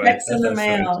that sort of. Checks in the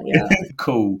mail. Yeah.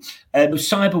 Cool.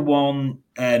 CyberOne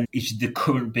is the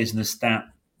current business that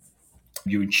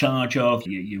you're in charge of,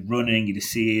 you're running, you're the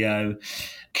CEO.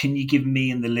 Can you give me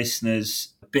and the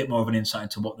listeners a bit more of an insight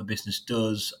into what the business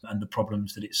does and the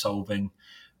problems that it's solving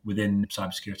within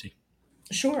cybersecurity?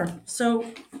 Sure. So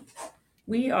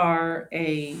we are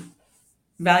a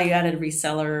value-added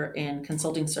reseller and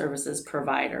consulting services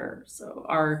provider. So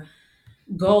our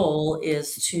goal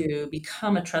is to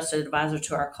become a trusted advisor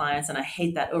to our clients. And I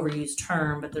hate that overused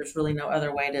term, but there's really no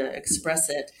other way to express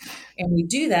it. And we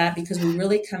do that because we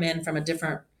really come in from a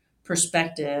different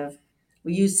perspective.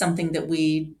 We use something that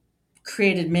we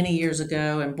created many years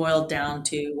ago and boiled down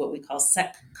to what we call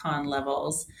SecCon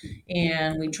levels.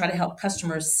 And we try to help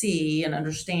customers see and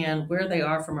understand where they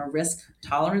are from a risk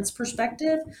tolerance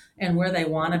perspective and where they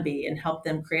want to be, and help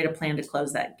them create a plan to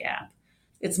close that gap.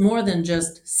 It's more than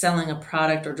just selling a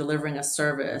product or delivering a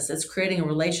service. It's creating a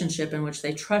relationship in which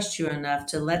they trust you enough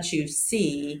to let you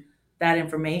see that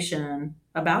information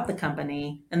about the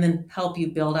company, and then help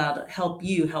them build out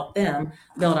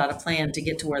a plan to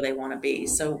get to where they want to be.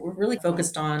 So we're really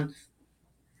focused on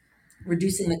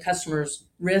reducing the customer's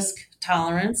risk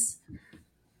tolerance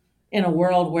in a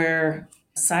world where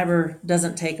cyber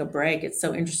doesn't take a break. It's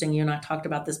so interesting. You and I talked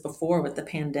about this before with the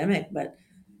pandemic, but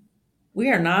we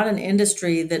are not an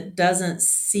industry that doesn't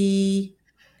see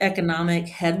economic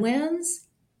headwinds,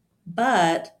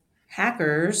 but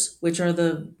hackers, which are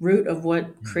the root of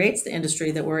what creates the industry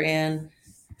that we're in,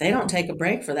 they don't take a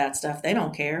break for that stuff. They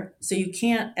don't care. So you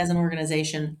can't, as an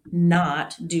organization,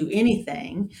 not do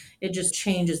anything. It just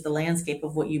changes the landscape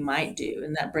of what you might do.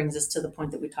 And that brings us to the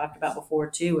point that we talked about before,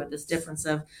 too, with this difference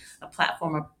of a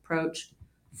platform approach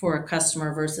for a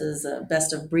customer versus a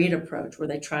best of breed approach, where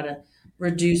they try to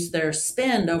reduce their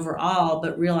spend overall,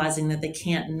 but realizing that they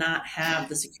can't not have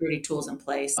the security tools in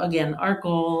place. Again, our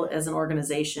goal as an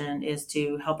organization is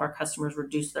to help our customers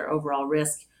reduce their overall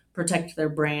risk, protect their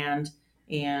brand,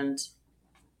 and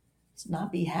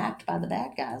not be hacked by the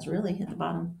bad guys, really, at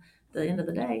the end of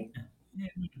the day.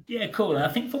 Yeah, cool. And I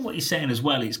think from what you're saying as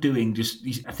well, it's doing just.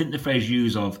 I think the phrase you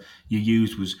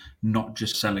used was not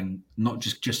just selling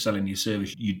your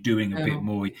service. You're doing a bit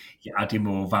more. You're adding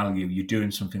more value. You're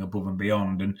doing something above and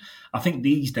beyond. And I think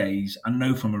these days, I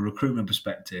know from a recruitment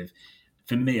perspective,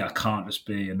 for me, I can't just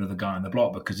be another guy on the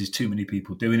block, because there's too many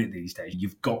people doing it these days.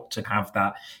 You've got to have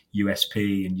that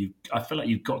USP, and I feel like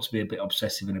you've got to be a bit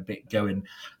obsessive and a bit going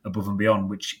above and beyond,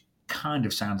 which kind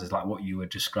of sounds like what you were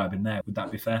describing there. Would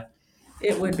that be fair?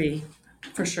 It would be,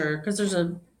 for sure, because there's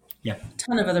a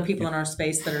ton of other people in our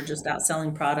space that are just out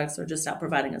selling products or just out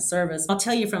providing a service. I'll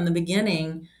tell you from the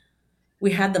beginning,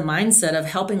 we had the mindset of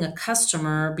helping a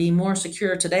customer be more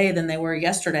secure today than they were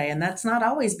yesterday. And that's not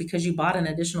always because you bought an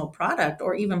additional product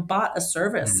or even bought a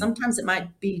service. Mm. Sometimes it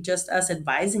might be just us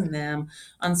advising them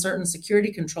on certain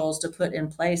security controls to put in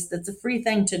place. That's a free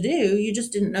thing to do. You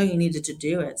just didn't know you needed to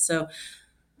do it. So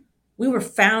we were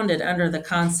founded under the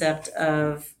concept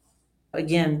of,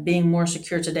 again, being more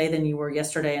secure today than you were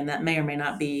yesterday. And that may or may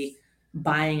not be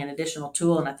buying an additional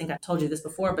tool. And I think I told you this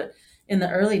before, but in the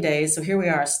early days, so here we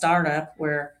are, a startup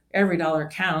where every dollar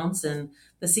counts. And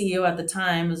the CEO at the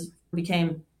time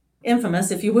became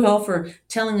infamous, if you will, for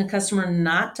telling a customer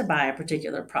not to buy a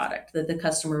particular product that the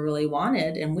customer really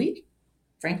wanted. And we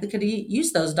frankly could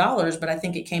use those dollars, but I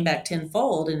think it came back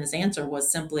tenfold. And his answer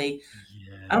was simply,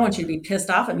 I don't want you to be pissed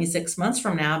off at me 6 months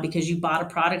from now because you bought a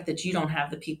product that you don't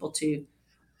have the people to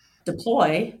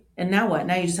deploy. And now what?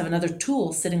 Now you just have another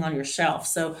tool sitting on your shelf.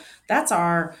 So that's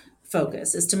our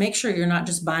focus, is to make sure you're not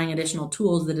just buying additional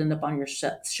tools that end up on your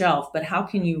shelf, but how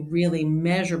can you really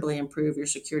measurably improve your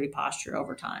security posture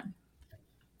over time?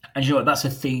 And you know what, that's a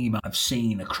theme I've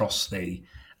seen across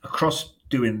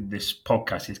doing this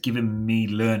podcast. It's given me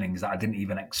learnings that I didn't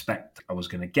even expect I was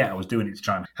going to get. I was doing it to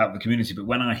try and help the community. But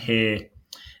when I hear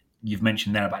you've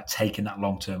mentioned there about taking that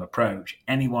long-term approach,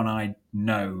 anyone I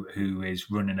know who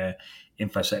is running a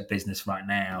InfoSec business right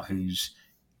now, who's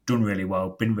done really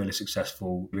well, been really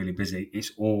successful, really busy,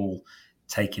 it's all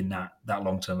taking that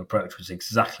long-term approach, which is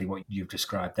exactly what you've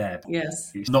described there.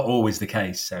 Yes. It's not always the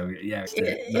case. So yeah,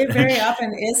 It very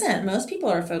often isn't. Most people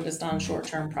are focused on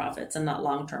short-term profits and not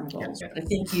long-term goals. Yeah. But I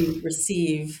think you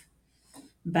receive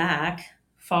back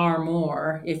far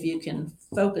more if you can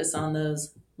focus on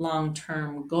those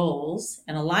long-term goals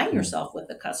and align yourself with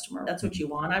the customer. That's what you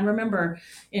want. I remember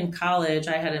in college,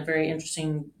 I had a very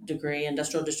interesting degree,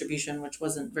 industrial distribution, which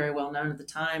wasn't very well known at the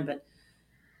time. But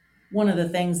one of the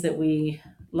things that we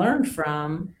learned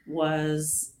from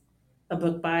was a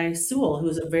book by Sewell,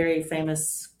 who's a very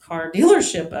famous car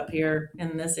dealership up here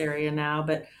in this area now.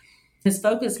 But his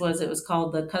focus was, it was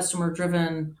called the customer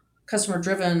driven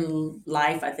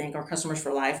life, I think, or customers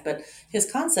for life. But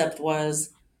his concept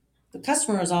was the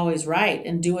customer is always right,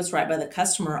 and do what's right by the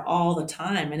customer all the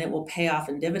time, and it will pay off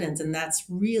in dividends. And that's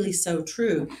really so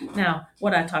true. Now,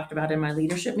 what I talked about in my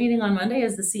leadership meeting on Monday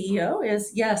as the CEO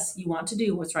is, yes, you want to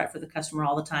do what's right for the customer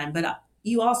all the time, but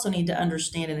you also need to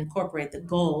understand and incorporate the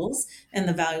goals and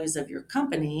the values of your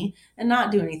company and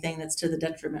not do anything that's to the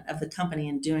detriment of the company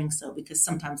in doing so, because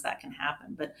sometimes that can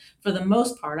happen. But for the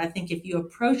most part, I think if you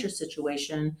approach a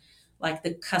situation like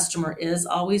the customer is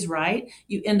always right,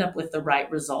 you end up with the right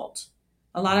result.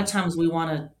 A lot of times we want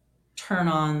to turn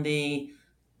on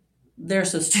they're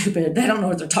so stupid, they don't know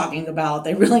what they're talking about,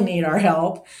 they really need our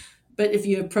help. But if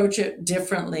you approach it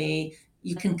differently,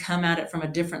 you can come at it from a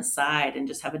different side and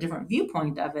just have a different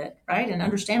viewpoint of it, right? And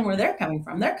understand where they're coming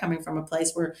from. They're coming from a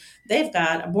place where they've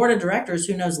got a board of directors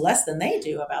who knows less than they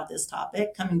do about this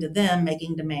topic, coming to them,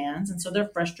 making demands. And so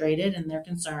they're frustrated and they're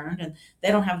concerned and they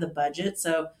don't have the budget.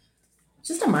 So it's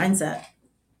just a mindset.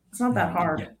 It's not that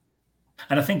hard. Yeah.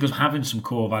 And I think having some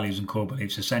core values and core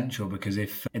beliefs is essential, because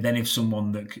if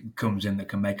someone that comes in that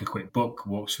can make a quick buck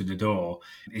walks through the door,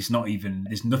 there's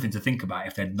nothing to think about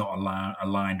if they're not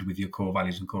aligned with your core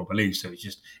values and core beliefs. So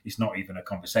it's not even a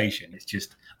conversation. It's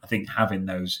just, I think having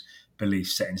those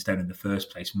beliefs set in stone in the first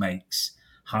place makes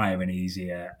hiring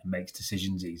easier and makes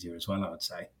decisions easier as well, I would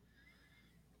say.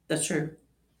 That's true.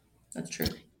 That's true.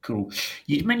 Cool.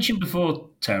 You mentioned before,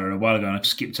 Tera, a while ago, and I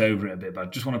skipped over it a bit, but I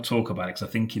just want to talk about it because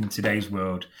I think in today's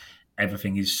world,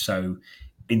 everything is so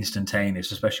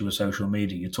instantaneous, especially with social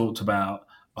media. You talked about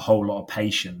a whole lot of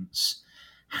patience.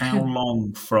 How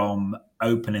long from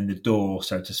opening the door,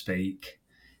 so to speak,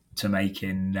 to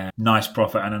making nice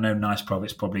profit? And I know nice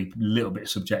profit's probably a little bit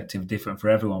subjective, different for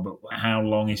everyone, but how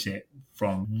long is it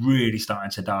from really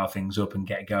starting to dial things up and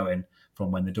get going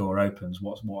from when the door opens?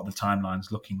 What are the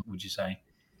timelines looking, would you say?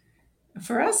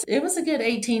 For us, it was a good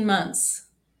 18 months.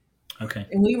 Okay.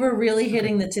 And we were really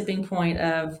hitting the tipping point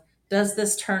of, does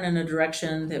this turn in a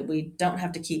direction that we don't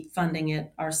have to keep funding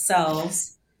it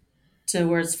ourselves to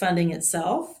where it's funding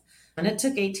itself? And it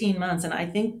took 18 months. And I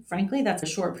think, frankly, that's a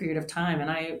short period of time.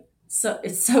 And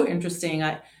it's so interesting.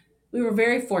 We were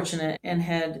very fortunate and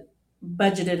had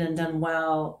budgeted and done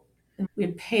well. We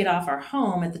had paid off our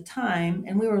home at the time,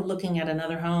 and we were looking at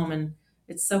another home. And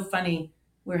it's so funny.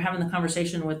 We were having the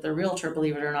conversation with the realtor,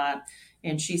 believe it or not.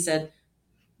 And she said,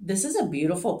 this is a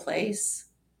beautiful place.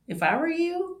 If I were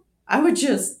you, I would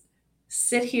just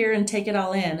sit here and take it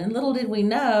all in. And little did we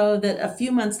know that a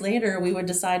few months later, we would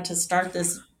decide to start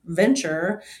this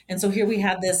venture. And so here we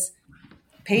had this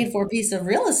paid for piece of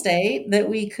real estate that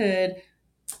we could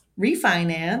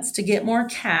refinance to get more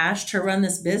cash to run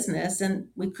this business, and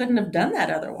we couldn't have done that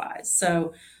otherwise.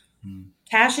 So Mm.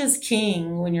 cash is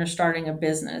king when you're starting a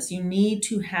business. You need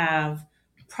to have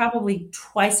probably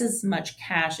twice as much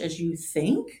cash as you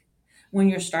think when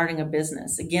you're starting a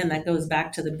business. Again, that goes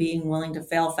back to the being willing to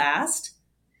fail fast.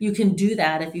 You can do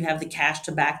that if you have the cash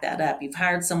to back that up. You've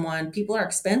hired someone, people are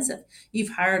expensive. You've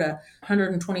hired a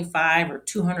 125 or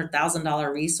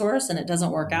 $200,000 resource and it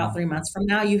doesn't work out Mhm. 3 months from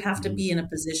now. You have to Mhm. be in a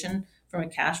position from a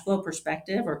cash flow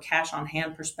perspective or cash on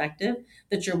hand perspective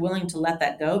that you're willing to let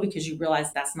that go because you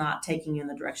realize that's not taking you in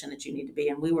the direction that you need to be.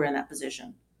 And we were in that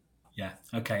position. Yeah.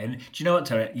 Okay. And do you know what,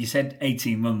 Tara? You said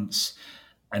 18 months,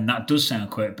 and that does sound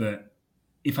quick, but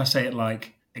if I say it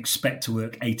like expect to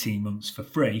work 18 months for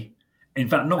free, in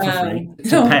fact, not for free, to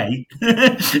No, pay.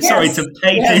 Sorry, yes, to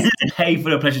pay yes. to pay for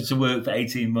the pleasure to work for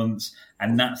 18 months,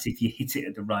 and that's if you hit it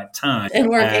at the right time. And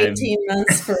work Um, 18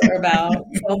 months for about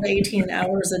 12 to 18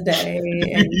 hours a day.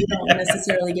 And you don't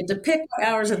necessarily get to pick what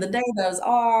hours of the day those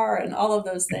are and all of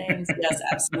those things. Yes,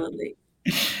 absolutely.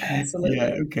 yeah. Absolutely.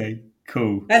 Okay.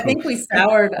 Cool. I Cool. think we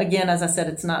soured again, as I said,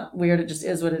 it's not weird. It just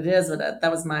is what it is. But that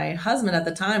was my husband at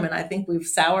the time. And I think we've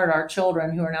soured our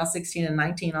children who are now 16 and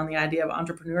 19 on the idea of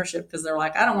entrepreneurship because they're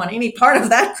like, I don't want any part of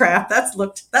that crap. That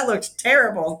looked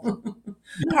terrible.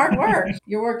 Hard work.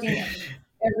 You're working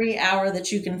every hour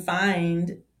that you can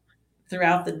find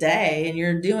throughout the day and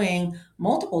you're doing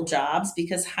multiple jobs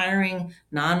because hiring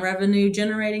non-revenue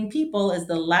generating people is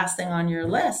the last thing on your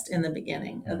list in the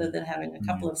beginning, other than having a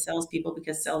couple Mm. of salespeople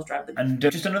because sales drive the. And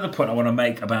just another point I want to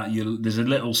make about you, there's a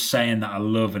little saying that I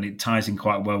love, and it ties in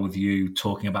quite well with you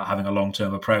talking about having a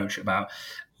long-term approach about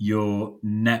your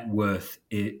net worth.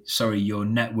 Your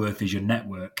net worth is your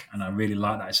network, and I really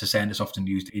like that. It's a saying that's often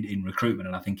used in recruitment,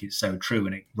 and I think it's so true,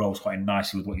 and it rolls quite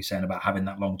nicely with what you're saying about having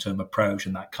that long-term approach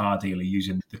and that car dealer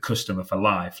using the customer for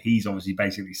life. He's obviously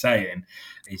basically saying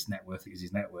his net worth is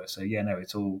his net worth. So yeah, no,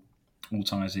 it's all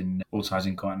ties in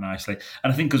quite nicely.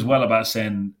 And I think as well about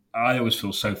saying I always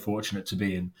feel so fortunate to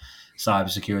be in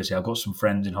cybersecurity. I've got some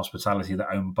friends in hospitality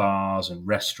that own bars and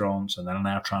restaurants, and they're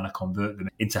now trying to convert them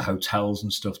into hotels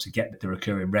and stuff to get the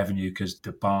recurring revenue because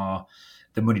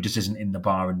the money just isn't in the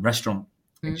bar and restaurant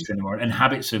industry anymore. And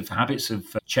habits have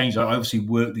changed. I obviously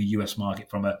work the US market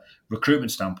from a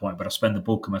recruitment standpoint, but I spend the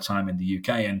bulk of my time in the UK,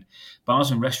 and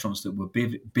bars and restaurants that were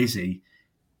busy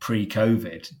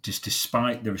pre-COVID, just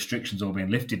despite the restrictions all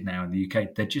being lifted now in the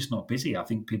UK, they're just not busy. I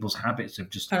think people's habits have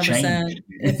just 100%. changed.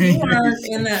 If you aren't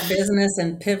in that business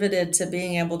and pivoted to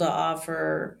being able to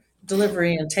offer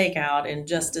delivery and takeout in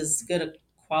just as good a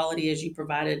quality as you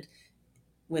provided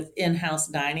with in-house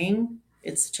dining,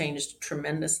 it's changed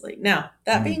tremendously. Now,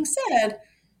 that Mm. being said,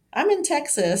 I'm in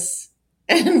Texas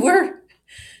and we're,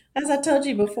 as I told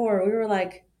you before, we were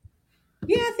like,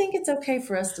 yeah, I think it's okay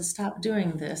for us to stop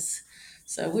doing this.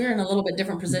 So we're in a little bit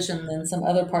different position than some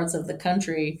other parts of the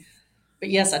country. But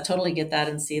yes, I totally get that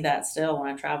and see that still when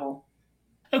I travel.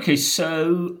 Okay,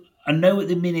 so I know at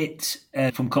the minute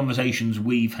from conversations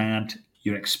we've had,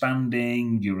 you're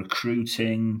expanding, you're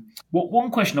recruiting. What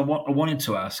one question I wanted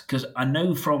to ask because I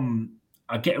know from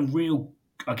I get a real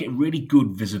I get really good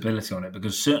visibility on it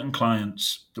because certain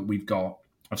clients that we've got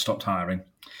have stopped hiring.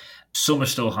 Some are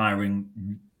still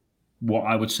hiring what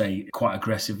I would say quite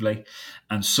aggressively,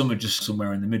 and some are just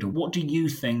somewhere in the middle. What do you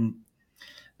think?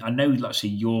 I know, let's say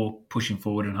you're pushing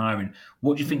forward and hiring.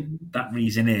 What do you think Mhm. that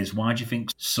reason is? Why do you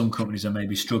think some companies are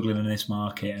maybe struggling in this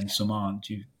market and some aren't?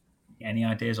 Do you any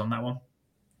ideas on that one?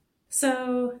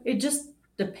 So it just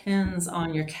depends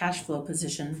on your cash flow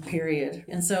position, period.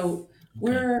 And so Okay.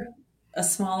 we're a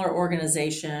smaller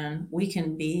organization. We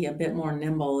can be a bit more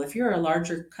nimble. If you're a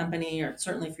larger company, or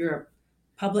certainly if you're a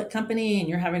public company and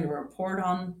you're having to report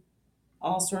on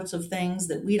all sorts of things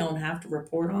that we don't have to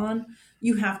report on,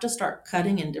 you have to start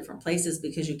cutting in different places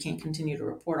because you can't continue to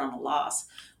report on a loss.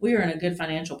 We are in a good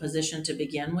financial position to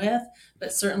begin with,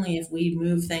 but certainly if we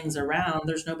move things around,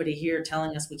 there's nobody here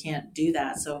telling us we can't do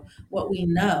that. So, what we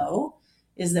know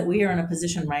is that we are in a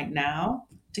position right now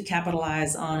to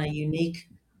capitalize on a unique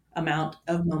amount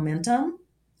of momentum.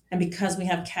 And because we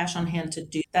have cash on hand to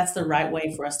do, that's the right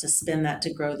way for us to spend that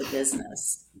to grow the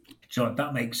business. So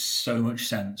that makes so much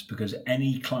sense because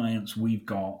any clients we've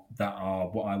got that are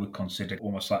what I would consider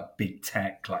almost like big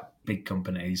tech, like big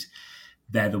companies,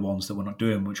 they're the ones that we're not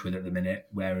doing much with at the minute.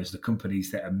 Whereas the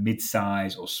companies that are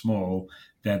mid-size or small,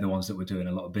 they're the ones that we're doing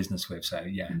a lot of business with. So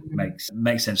yeah, Mhm.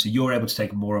 makes sense. So you're able to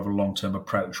take more of a long-term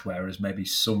approach, whereas maybe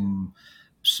some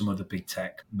of the big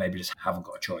tech maybe just haven't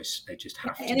got a choice. They just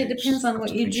have to And it depends on have what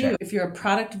to you paycheck. do. If you're a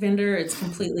product vendor, it's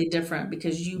completely different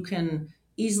because you can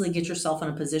easily get yourself in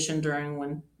a position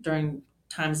during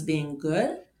times being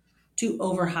good to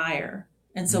overhire.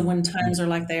 And so when times are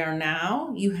like they are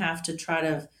now, you have to try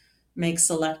to make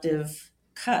selective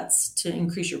cuts to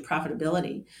increase your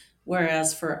profitability.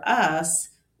 Whereas for us,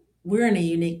 we're in a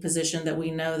unique position that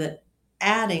we know that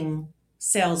adding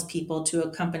salespeople to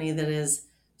a company that is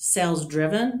sales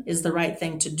driven is the right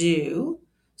thing to do.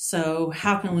 So,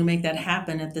 how can we make that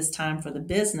happen at this time for the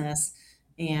business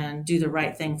and do the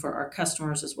right thing for our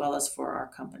customers as well as for our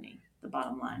company? The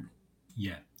bottom line.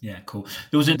 Yeah, cool.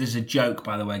 There's a joke,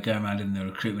 by the way, going around in the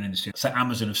recruitment industry. So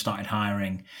Amazon have started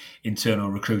hiring internal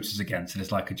recruiters again. So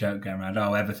there's like a joke going around,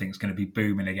 everything's going to be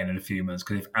booming again in a few months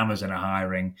because if Amazon are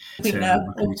hiring internal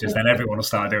recruiters, then everyone will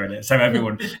start doing it. So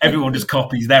everyone just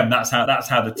copies them. That's how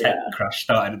the tech crash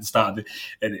started at the start of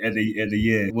the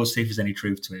year. We'll see if there's any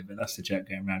truth to it, but that's the joke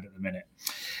going around at the minute.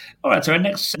 All right. So our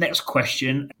next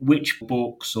question: which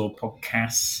books or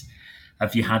podcasts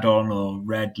have you had on or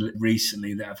read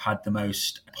recently that have had the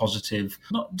most positive,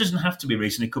 doesn't have to be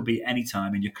recent, it could be any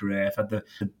time in your career, have had the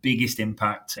biggest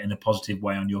impact in a positive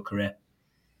way on your career?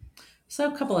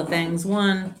 So a couple of things.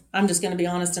 One, I'm just going to be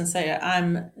honest and say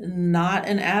I'm not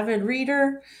an avid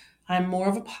reader. I'm more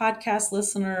of a podcast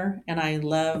listener, and I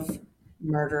love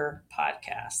murder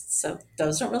podcasts. So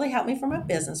those don't really help me from a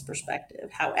business perspective.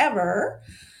 However,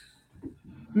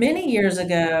 many years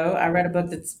ago, I read a book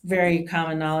that's very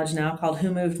common knowledge now called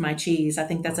Who Moved My Cheese? I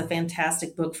think that's a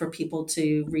fantastic book for people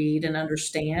to read and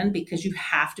understand because you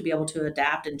have to be able to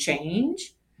adapt and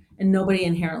change, and nobody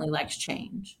inherently likes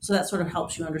change. So that sort of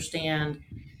helps you understand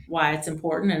why it's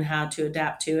important and how to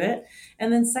adapt to it.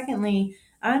 And then secondly,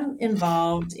 I'm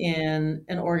involved in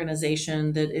an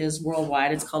organization that is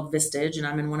worldwide. It's called Vistage, and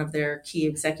I'm in one of their key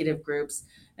executive groups.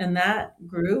 And that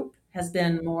group has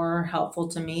been more helpful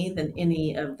to me than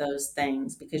any of those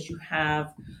things because you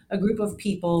have a group of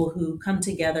people who come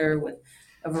together with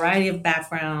a variety of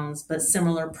backgrounds, but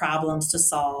similar problems to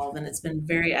solve. And it's been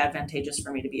very advantageous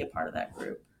for me to be a part of that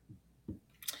group.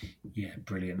 Yeah,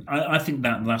 brilliant. I think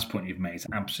that last point you've made is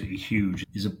absolutely huge.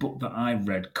 There's a book that I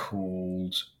read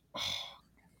called...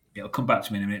 it'll come back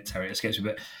to me in a minute, Terry. It escapes me.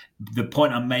 But the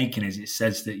point I'm making is it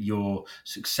says that your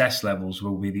success levels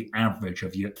will be the average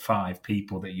of your 5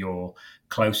 people that you're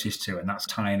closest to. And that's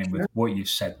tying in with what you've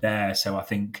said there. So I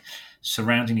think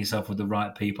surrounding yourself with the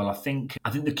right people, I think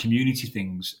the community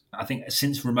things, I think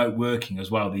since remote working as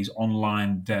well, these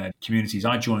online communities,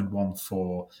 I joined one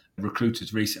for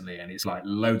recruiters recently, and it's like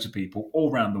loads of people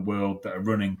all around the world that are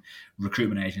running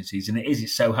recruitment agencies. And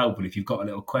it's so helpful if you've got a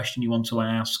little question you want to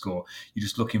ask, or you're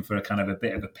just looking for a kind of a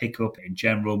bit of a pickup in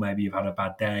general, maybe you've had a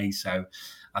bad day. So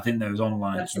I think those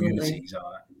online communities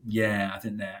are, I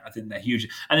think they're huge.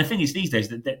 And the thing is, these days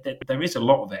that there is a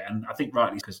lot of it, and I think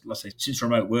rightly because, let's say, since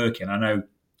remote working, I know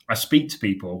I speak to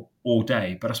people all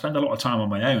day, but I spend a lot of time on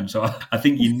my own. So I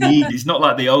think you need, it's not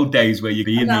like the old days where you'd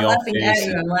be in the office. I'm not laughing at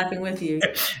you, I'm laughing with you.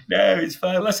 No, it's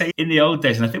fine. Let's say in the old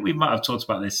days, and I think we might have talked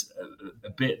about this a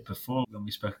bit before when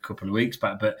we spoke a couple of weeks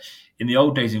back, but in the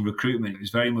old days in recruitment, it was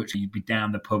very much you'd be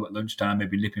down the pub at lunchtime,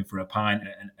 maybe nipping for a pint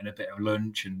and a bit of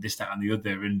lunch and this, that and the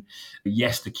other. And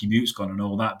yes, the commute's gone and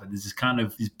all that, but there's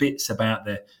these bits about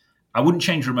I wouldn't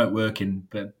change remote working,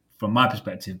 but from my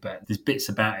perspective, but there's bits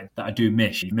about it that I do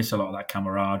miss. You miss a lot of that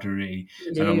camaraderie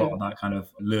and a lot of that kind of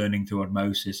learning through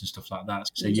osmosis and stuff like that.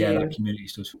 So that community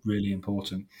stuff's really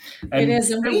important. It is.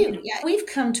 And we've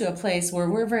come to a place where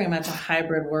we're very much a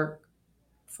hybrid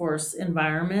workforce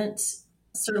environment,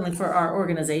 certainly for our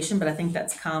organization, but I think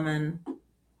that's common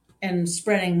and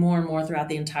spreading more and more throughout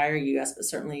the entire U.S., but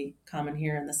certainly common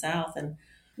here in the South. And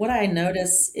what I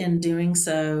notice in doing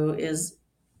so is,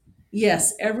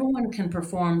 yes, everyone can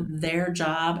perform their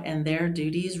job and their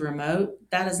duties remote.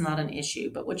 That is not an issue.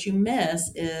 But what you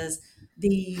miss is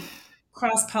the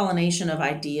cross-pollination of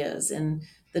ideas and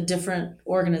the different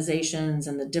organizations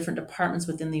and the different departments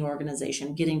within the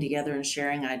organization getting together and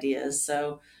sharing ideas.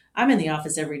 So I'm in the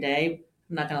office every day.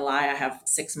 I'm not going to lie, I have a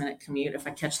 6-minute commute if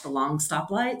I catch the long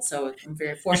stoplight. So I'm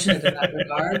very fortunate in that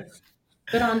regard.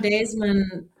 But on days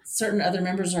when certain other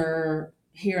members are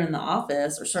here in the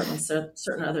office, or certainly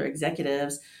certain other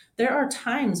executives, there are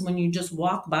times when you just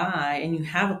walk by and you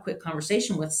have a quick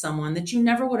conversation with someone that you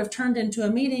never would have turned into a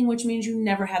meeting, which means you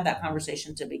never had that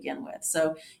conversation to begin with.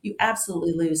 So you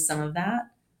absolutely lose some of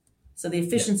that. So the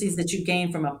efficiencies that you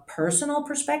gain from a personal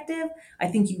perspective, I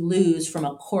think you lose from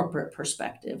a corporate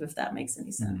perspective, if that makes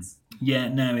any sense. Yeah,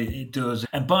 no, it does.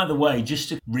 And by the way, just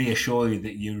to reassure you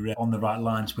that you're on the right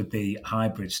lines with the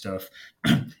hybrid stuff,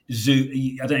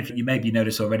 Zoom, I don't know if you maybe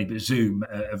noticed already, but Zoom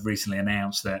have recently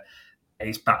announced that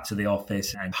it's back to the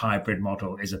office and hybrid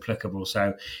model is applicable.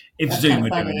 So if That's Zoom kind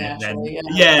of are doing funny, it, then actually.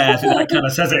 yeah, I think that kind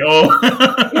of says it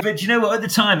all. But do you know what? At the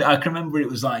time, I can remember it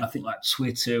was like, I think like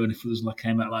Twitter, and if it was like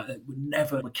came out like,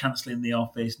 we're cancelling the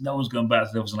office, no one's going back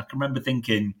to the office. And I can remember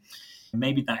thinking,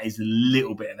 maybe that is a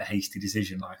little bit of a hasty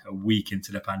decision, like a week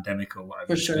into the pandemic or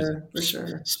whatever, For because of sure, for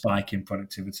sure. spike in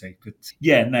productivity. But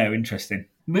yeah, no, interesting.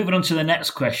 Moving on to the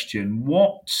next question.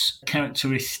 What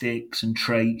characteristics and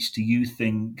traits do you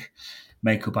think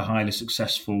make up a highly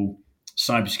successful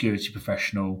cybersecurity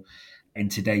professional in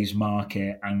today's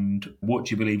market? And what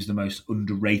do you believe is the most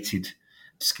underrated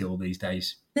skill these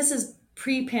days? This is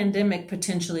pre-pandemic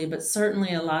potentially, but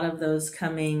certainly a lot of those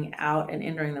coming out and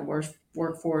entering the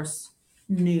workforce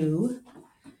new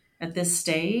at this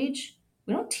stage.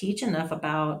 We don't teach enough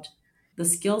about the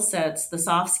skill sets, the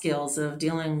soft skills of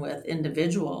dealing with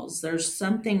individuals. There's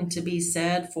something to be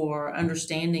said for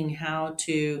understanding how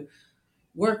to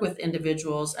work with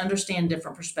individuals, understand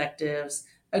different perspectives,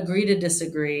 agree to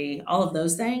disagree, all of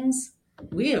those things.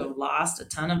 We have lost a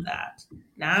ton of that.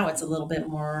 Now it's a little bit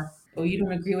more, oh, you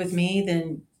don't agree with me,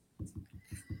 then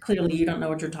clearly you don't know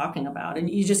what you're talking about. And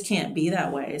you just can't be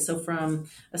that way. So, from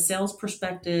a sales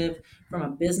perspective, from a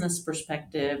business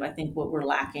perspective, I think what we're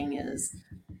lacking is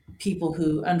people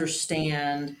who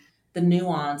understand the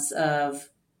nuance of,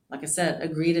 like I said,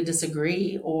 agree to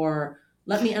disagree, or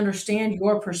let me understand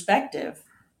your perspective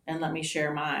and let me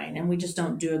share mine. And we just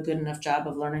don't do a good enough job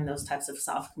of learning those types of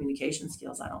soft communication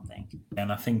skills, I don't think.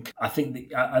 And I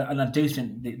do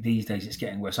think that these days it's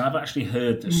getting worse. I've actually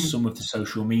heard that Mhm. some of the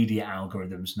social media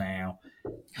algorithms now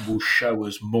will show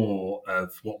us more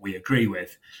of what we agree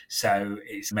with. So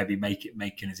it's maybe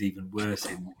making us even worse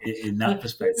in that Listen,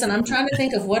 perspective. I'm trying to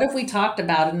think of what if we talked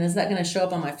about it, and is that going to show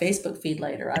up on my Facebook feed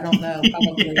later? I don't know.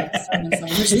 Probably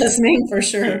someone's listening for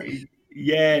sure.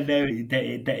 Yeah, no,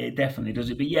 it definitely does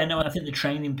it. But yeah, no, I think the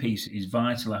training piece is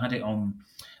vital. I had it on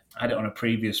a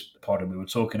previous pod, and we were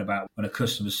talking about when a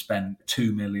customer spent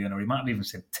 2 million, or he might have even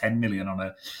said 10 million on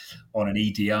an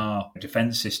EDR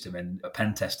defense system, and a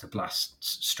pen tester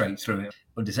blasts straight through it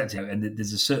undetected. And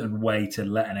there's a certain way to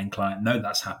let an end client know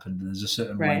that's happened, and there's a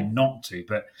certain way Right. not to.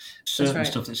 But That's certain right.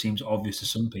 stuff that seems obvious to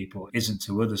some people isn't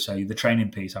to others. So the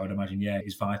training piece, I would imagine, yeah,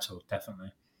 is vital,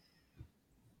 definitely.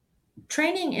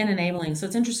 Training and enabling. So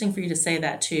it's interesting for you to say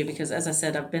that too, because as I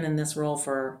said, I've been in this role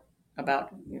for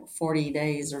about 40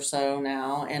 days or so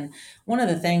now. And one of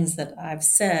the things that I've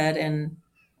said and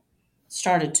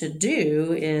started to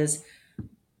do is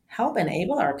help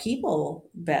enable our people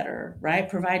better, right?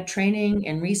 Provide training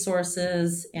and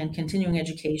resources and continuing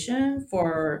education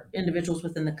for individuals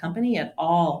within the company at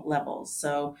all levels.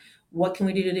 So, what can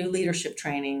we do to do leadership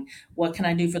training? What can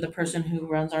I do for the person who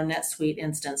runs our NetSuite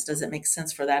instance? Does it make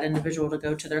sense for that individual to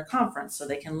go to their conference so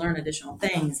they can learn additional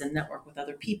things and network with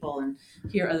other people and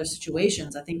hear other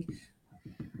situations? I think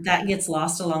that gets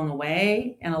lost along the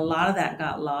way. And a lot of that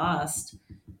got lost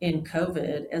in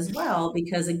COVID as well,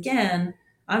 because again,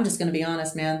 I'm just going to be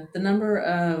honest, man, the number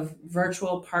of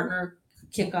virtual partner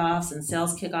kickoffs and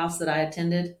sales kickoffs that I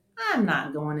attended, I'm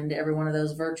not going into every one of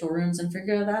those virtual rooms and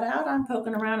figure that out. I'm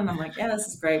poking around and I'm like, yeah, this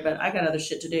is great, but I got other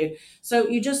shit to do. So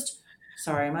you just,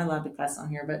 sorry, am I allowed to cuss on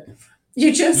here? But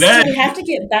No, we have to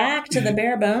get back to the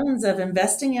bare bones of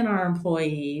investing in our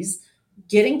employees,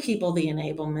 getting people the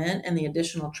enablement and the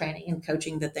additional training and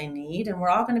coaching that they need. And we're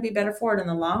all going to be better for it in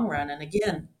the long run. And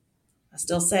again, I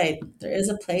still say there is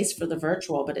a place for the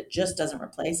virtual, but it just doesn't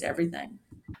replace everything.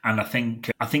 and I think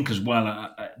as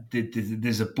well.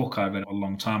 There's a book I read a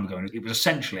long time ago, and it was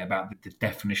essentially about the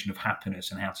definition of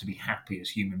happiness and how to be happy as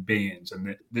human beings.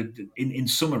 And in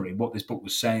summary, what this book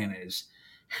was saying is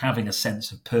having a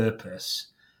sense of purpose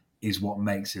is what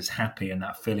makes us happy, and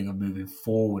that feeling of moving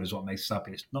forward is what makes us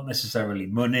happy. It's not necessarily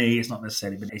money, it's not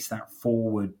necessarily, but it's that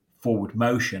forward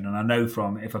motion. And I know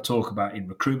from, if I talk about in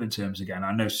recruitment terms again,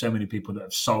 I know so many people that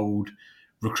have sold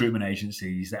recruitment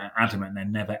agencies that are adamant they're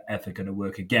never ever going to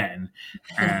work again,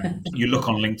 and you look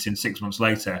on LinkedIn 6 months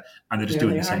later and they're just There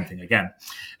doing they the same are. thing again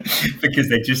because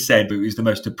they just said but it was the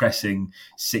most depressing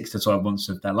 6 to 12 months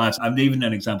of their lives. I've even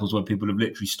known examples where people have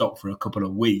literally stopped for a couple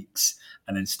of weeks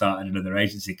and then started another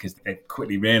agency because they've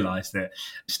quickly realised that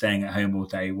staying at home all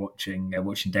day watching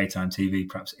daytime TV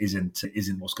perhaps isn't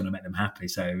what's going to make them happy.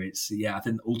 So it's, yeah, I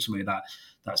think ultimately that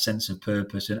sense of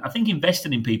purpose, and I think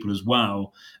investing in people as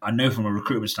well. I know from a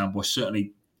recruitment standpoint,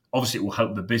 certainly, obviously it will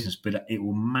help the business, but it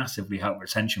will massively help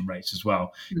retention rates as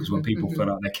well. Because when Mhm, people feel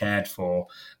mhm. like they're cared for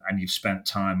and you've spent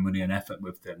time, money, and effort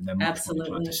with them, they're much more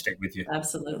inclined to Absolutely. stick with you.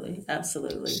 Absolutely.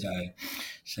 Absolutely. So,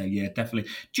 so yeah, definitely.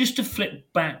 Just to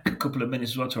flip back a couple of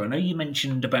minutes as well, Tara, I know you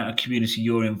mentioned about a community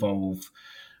you're involved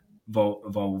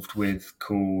involved with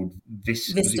called was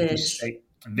it Vistage. Vistage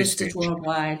Vistage.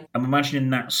 Worldwide. I'm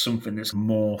imagining that's something that's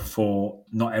more for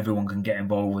not everyone can get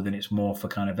involved with, and it's more for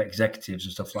kind of executives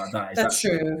and stuff like that. Is That's that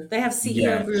true. They have CEO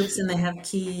yeah? groups and they have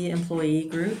key employee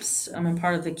groups. I'm a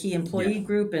part of the key Yeah. employee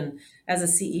group, and as a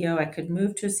CEO, I could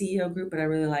move to a CEO group, but I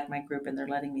really like my group and they're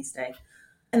letting me stay.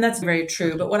 And that's very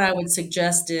true. But Okay. what I would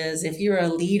suggest is if you're a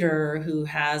leader who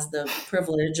has the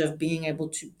privilege of being able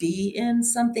to be in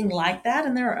something like that,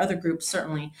 and there are other groups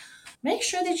certainly, make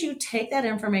sure that you take that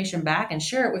information back and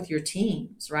share it with your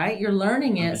teams, right? You're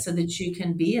learning it Okay. so that you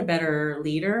can be a better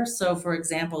leader. So, for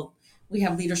example, we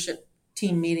have leadership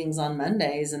team meetings on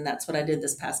Mondays, and that's what I did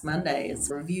this past Monday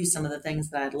is review some of the things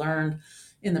that I'd learned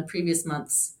in the previous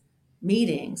month's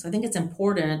meetings. I think it's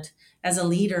important as a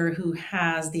leader who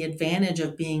has the advantage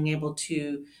of being able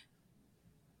to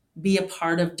be a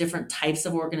part of different types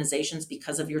of organizations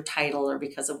because of your title or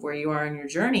because of where you are in your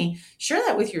journey, share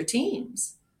that with your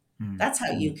teams. That's how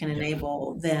you can Yeah.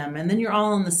 enable them. And then you're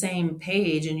all on the same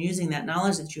page and using that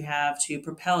knowledge that you have to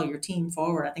propel your team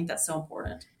forward. I think that's so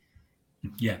important.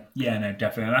 Yeah, no,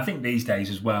 definitely. And I think these days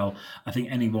as well, I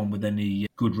think anyone with any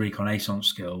good reconnaissance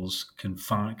skills can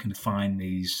find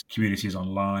these communities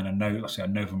online. I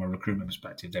know from a recruitment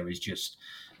perspective,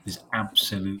 there's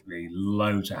absolutely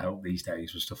loads of help these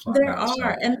days with stuff like There that. So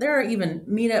are, and there are even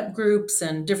meetup groups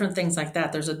and different things like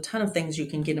that. There's a ton of things you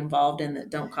can get involved in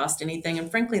that don't cost anything. And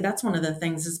frankly, that's one of the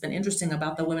things that's been interesting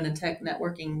about the Women in Tech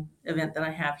networking event that I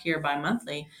have here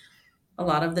bi-monthly. A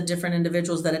lot of the different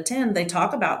individuals that attend, they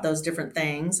talk about those different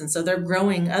things. And so they're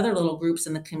growing other little groups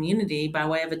in the community by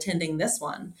way of attending this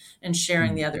one and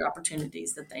sharing the other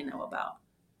opportunities that they know about.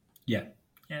 yeah.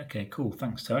 Yeah, okay, cool.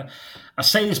 Thanks, Tara. I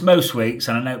say this most weeks,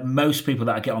 and I know most people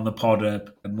that I get on the pod are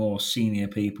more senior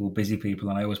people, busy people,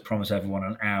 and I always promise everyone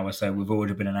an hour. So we've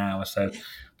already been an hour. So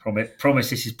promise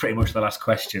this is pretty much the last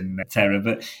question, Tara.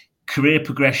 But career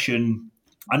progression,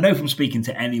 I know from speaking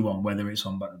to anyone, whether it's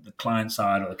on the client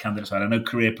side or the candidate side, I know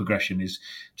career progression is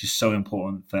just so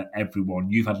important for everyone.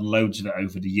 You've had loads of it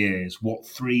over the years. What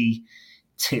 3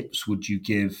 tips would you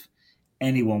give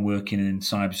anyone working in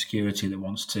cybersecurity that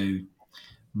wants to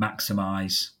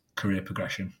maximize career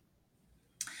progression?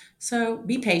 So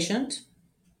be patient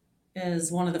is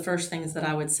one of the first things that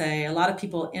I would say. A lot of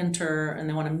people enter and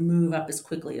they want to move up as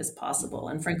quickly as possible.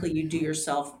 And frankly, you do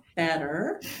yourself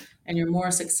better and you're more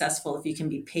successful if you can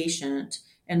be patient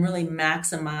and really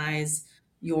maximize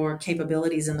your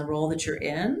capabilities in the role that you're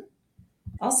in.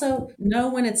 Also, know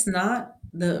when it's not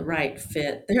the right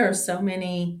fit. There are so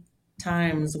many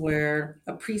times where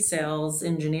a pre-sales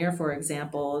engineer, for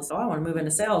example, is, oh, I want to move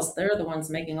into sales. They're the ones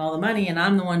making all the money and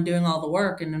I'm the one doing all the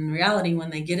work. And in reality,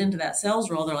 when they get into that sales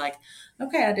role, they're like,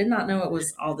 okay, I did not know it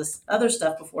was all this other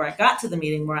stuff before I got to the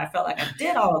meeting where I felt like I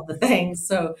did all of the things.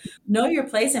 So know your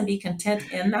place and be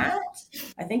content in that,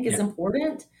 I think is Yeah.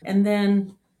 important. And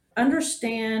then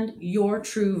understand your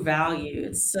true value.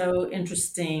 It's so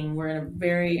interesting. We're in a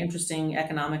very interesting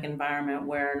economic environment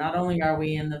where not only are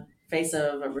we in the face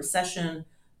of a recession,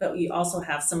 but we also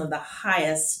have some of the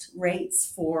highest rates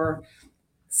for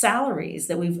salaries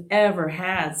that we've ever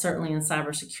had, certainly in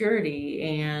cybersecurity.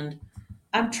 And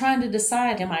I'm trying to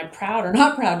decide, am I proud or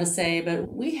not proud to say,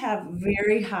 but we have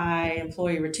very high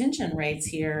employee retention rates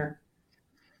here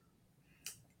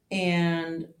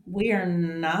and we are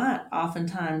not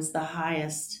oftentimes the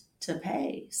highest to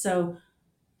pay. So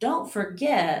don't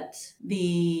forget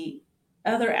the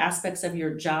other aspects of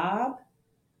your job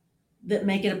that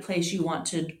make it a place you want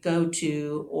to go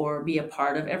to or be a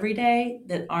part of every day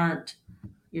that aren't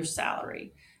your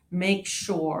salary. Make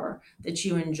sure that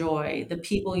you enjoy the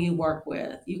people you work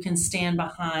with. You can stand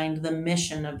behind the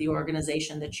mission of the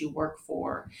organization that you work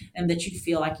for and that you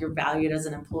feel like you're valued as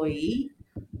an employee.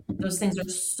 Those things are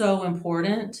so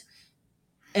important.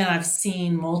 And I've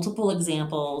seen multiple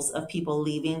examples of people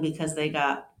leaving because they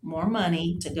got more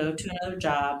money to go to another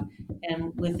job.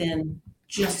 And within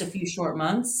just a few short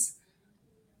months,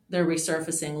 they're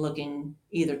resurfacing looking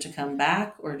either to come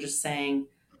back or just saying,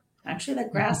 actually,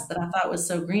 that grass that I thought was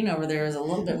so green over there is a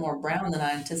little bit more brown than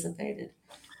I anticipated.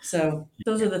 So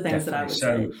those are the things that I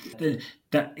Definitely. would So say.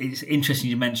 that is interesting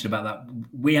you mentioned about that.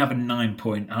 We have a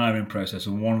 9-point hiring process,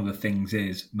 and one of the things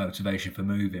is motivation for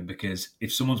moving. Because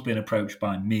if someone's been approached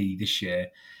by me this year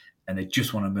and they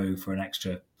just want to move for an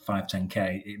extra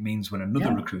 5-10K, it means when another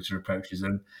Yeah, recruiter approaches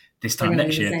them this they're time going to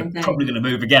next do the year, they're same thing. probably going to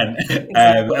move again.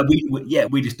 Exactly.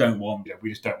 We just don't want that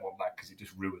because it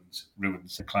just ruins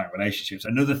the client relationships.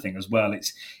 Another thing as well,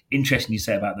 it's interesting you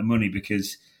say about the money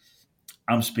because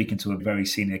I'm speaking to a very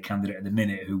senior candidate at the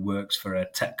minute who works for a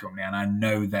tech company, and I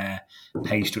know their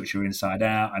pay structure inside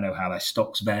out. I know how their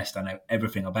stocks vest. I know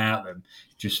everything about them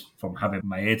just from having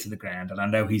my ear to the ground. And I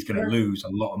know he's going to Sure. lose a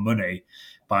lot of money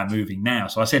by moving now.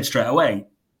 So I said straight away,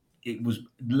 it was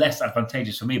less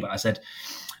advantageous for me, but I said,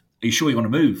 are you sure you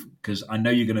want to move? Because I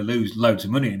know you're going to lose loads of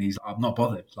money. And he's like, I'm not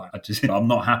bothered. Like, I'm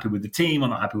not happy with the team.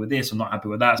 I'm not happy with this. I'm not happy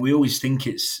with that. We always think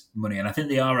it's money. And I think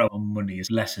the RO on money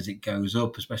is less as it goes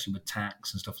up, especially with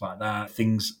tax and stuff like that.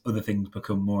 Other things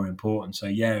become more important. So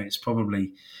yeah, it's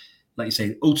probably, like you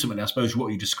say, ultimately, I suppose what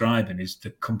you're describing is the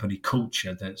company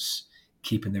culture that's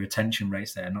keeping the retention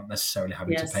rates there, not necessarily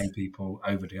having to pay Yes, people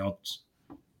over the odds.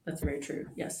 that's very true.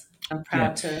 Yes. I'm Yeah.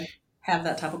 proud to have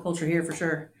that type of culture here for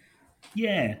sure.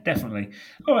 Yeah, definitely.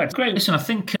 All right, great. Listen, I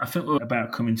think we're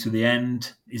about coming to the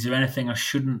end. Is there anything I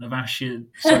shouldn't have asked you?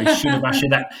 Sorry, should have asked you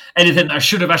that. Anything I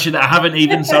should have asked you that I haven't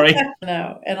even? Sorry.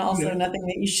 No, and also Yeah, nothing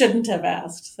that you shouldn't have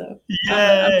asked. So I'm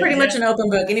yeah, pretty yeah. much an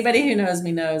open book. Anybody who knows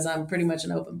me knows I'm pretty much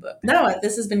an open book. No,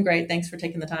 this has been great. Thanks for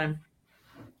taking the time.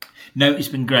 No, it's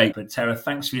been great. But Tara,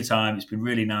 thanks for your time. It's been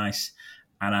really nice,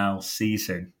 and I'll see you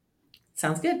soon.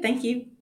 Sounds good. Thank you.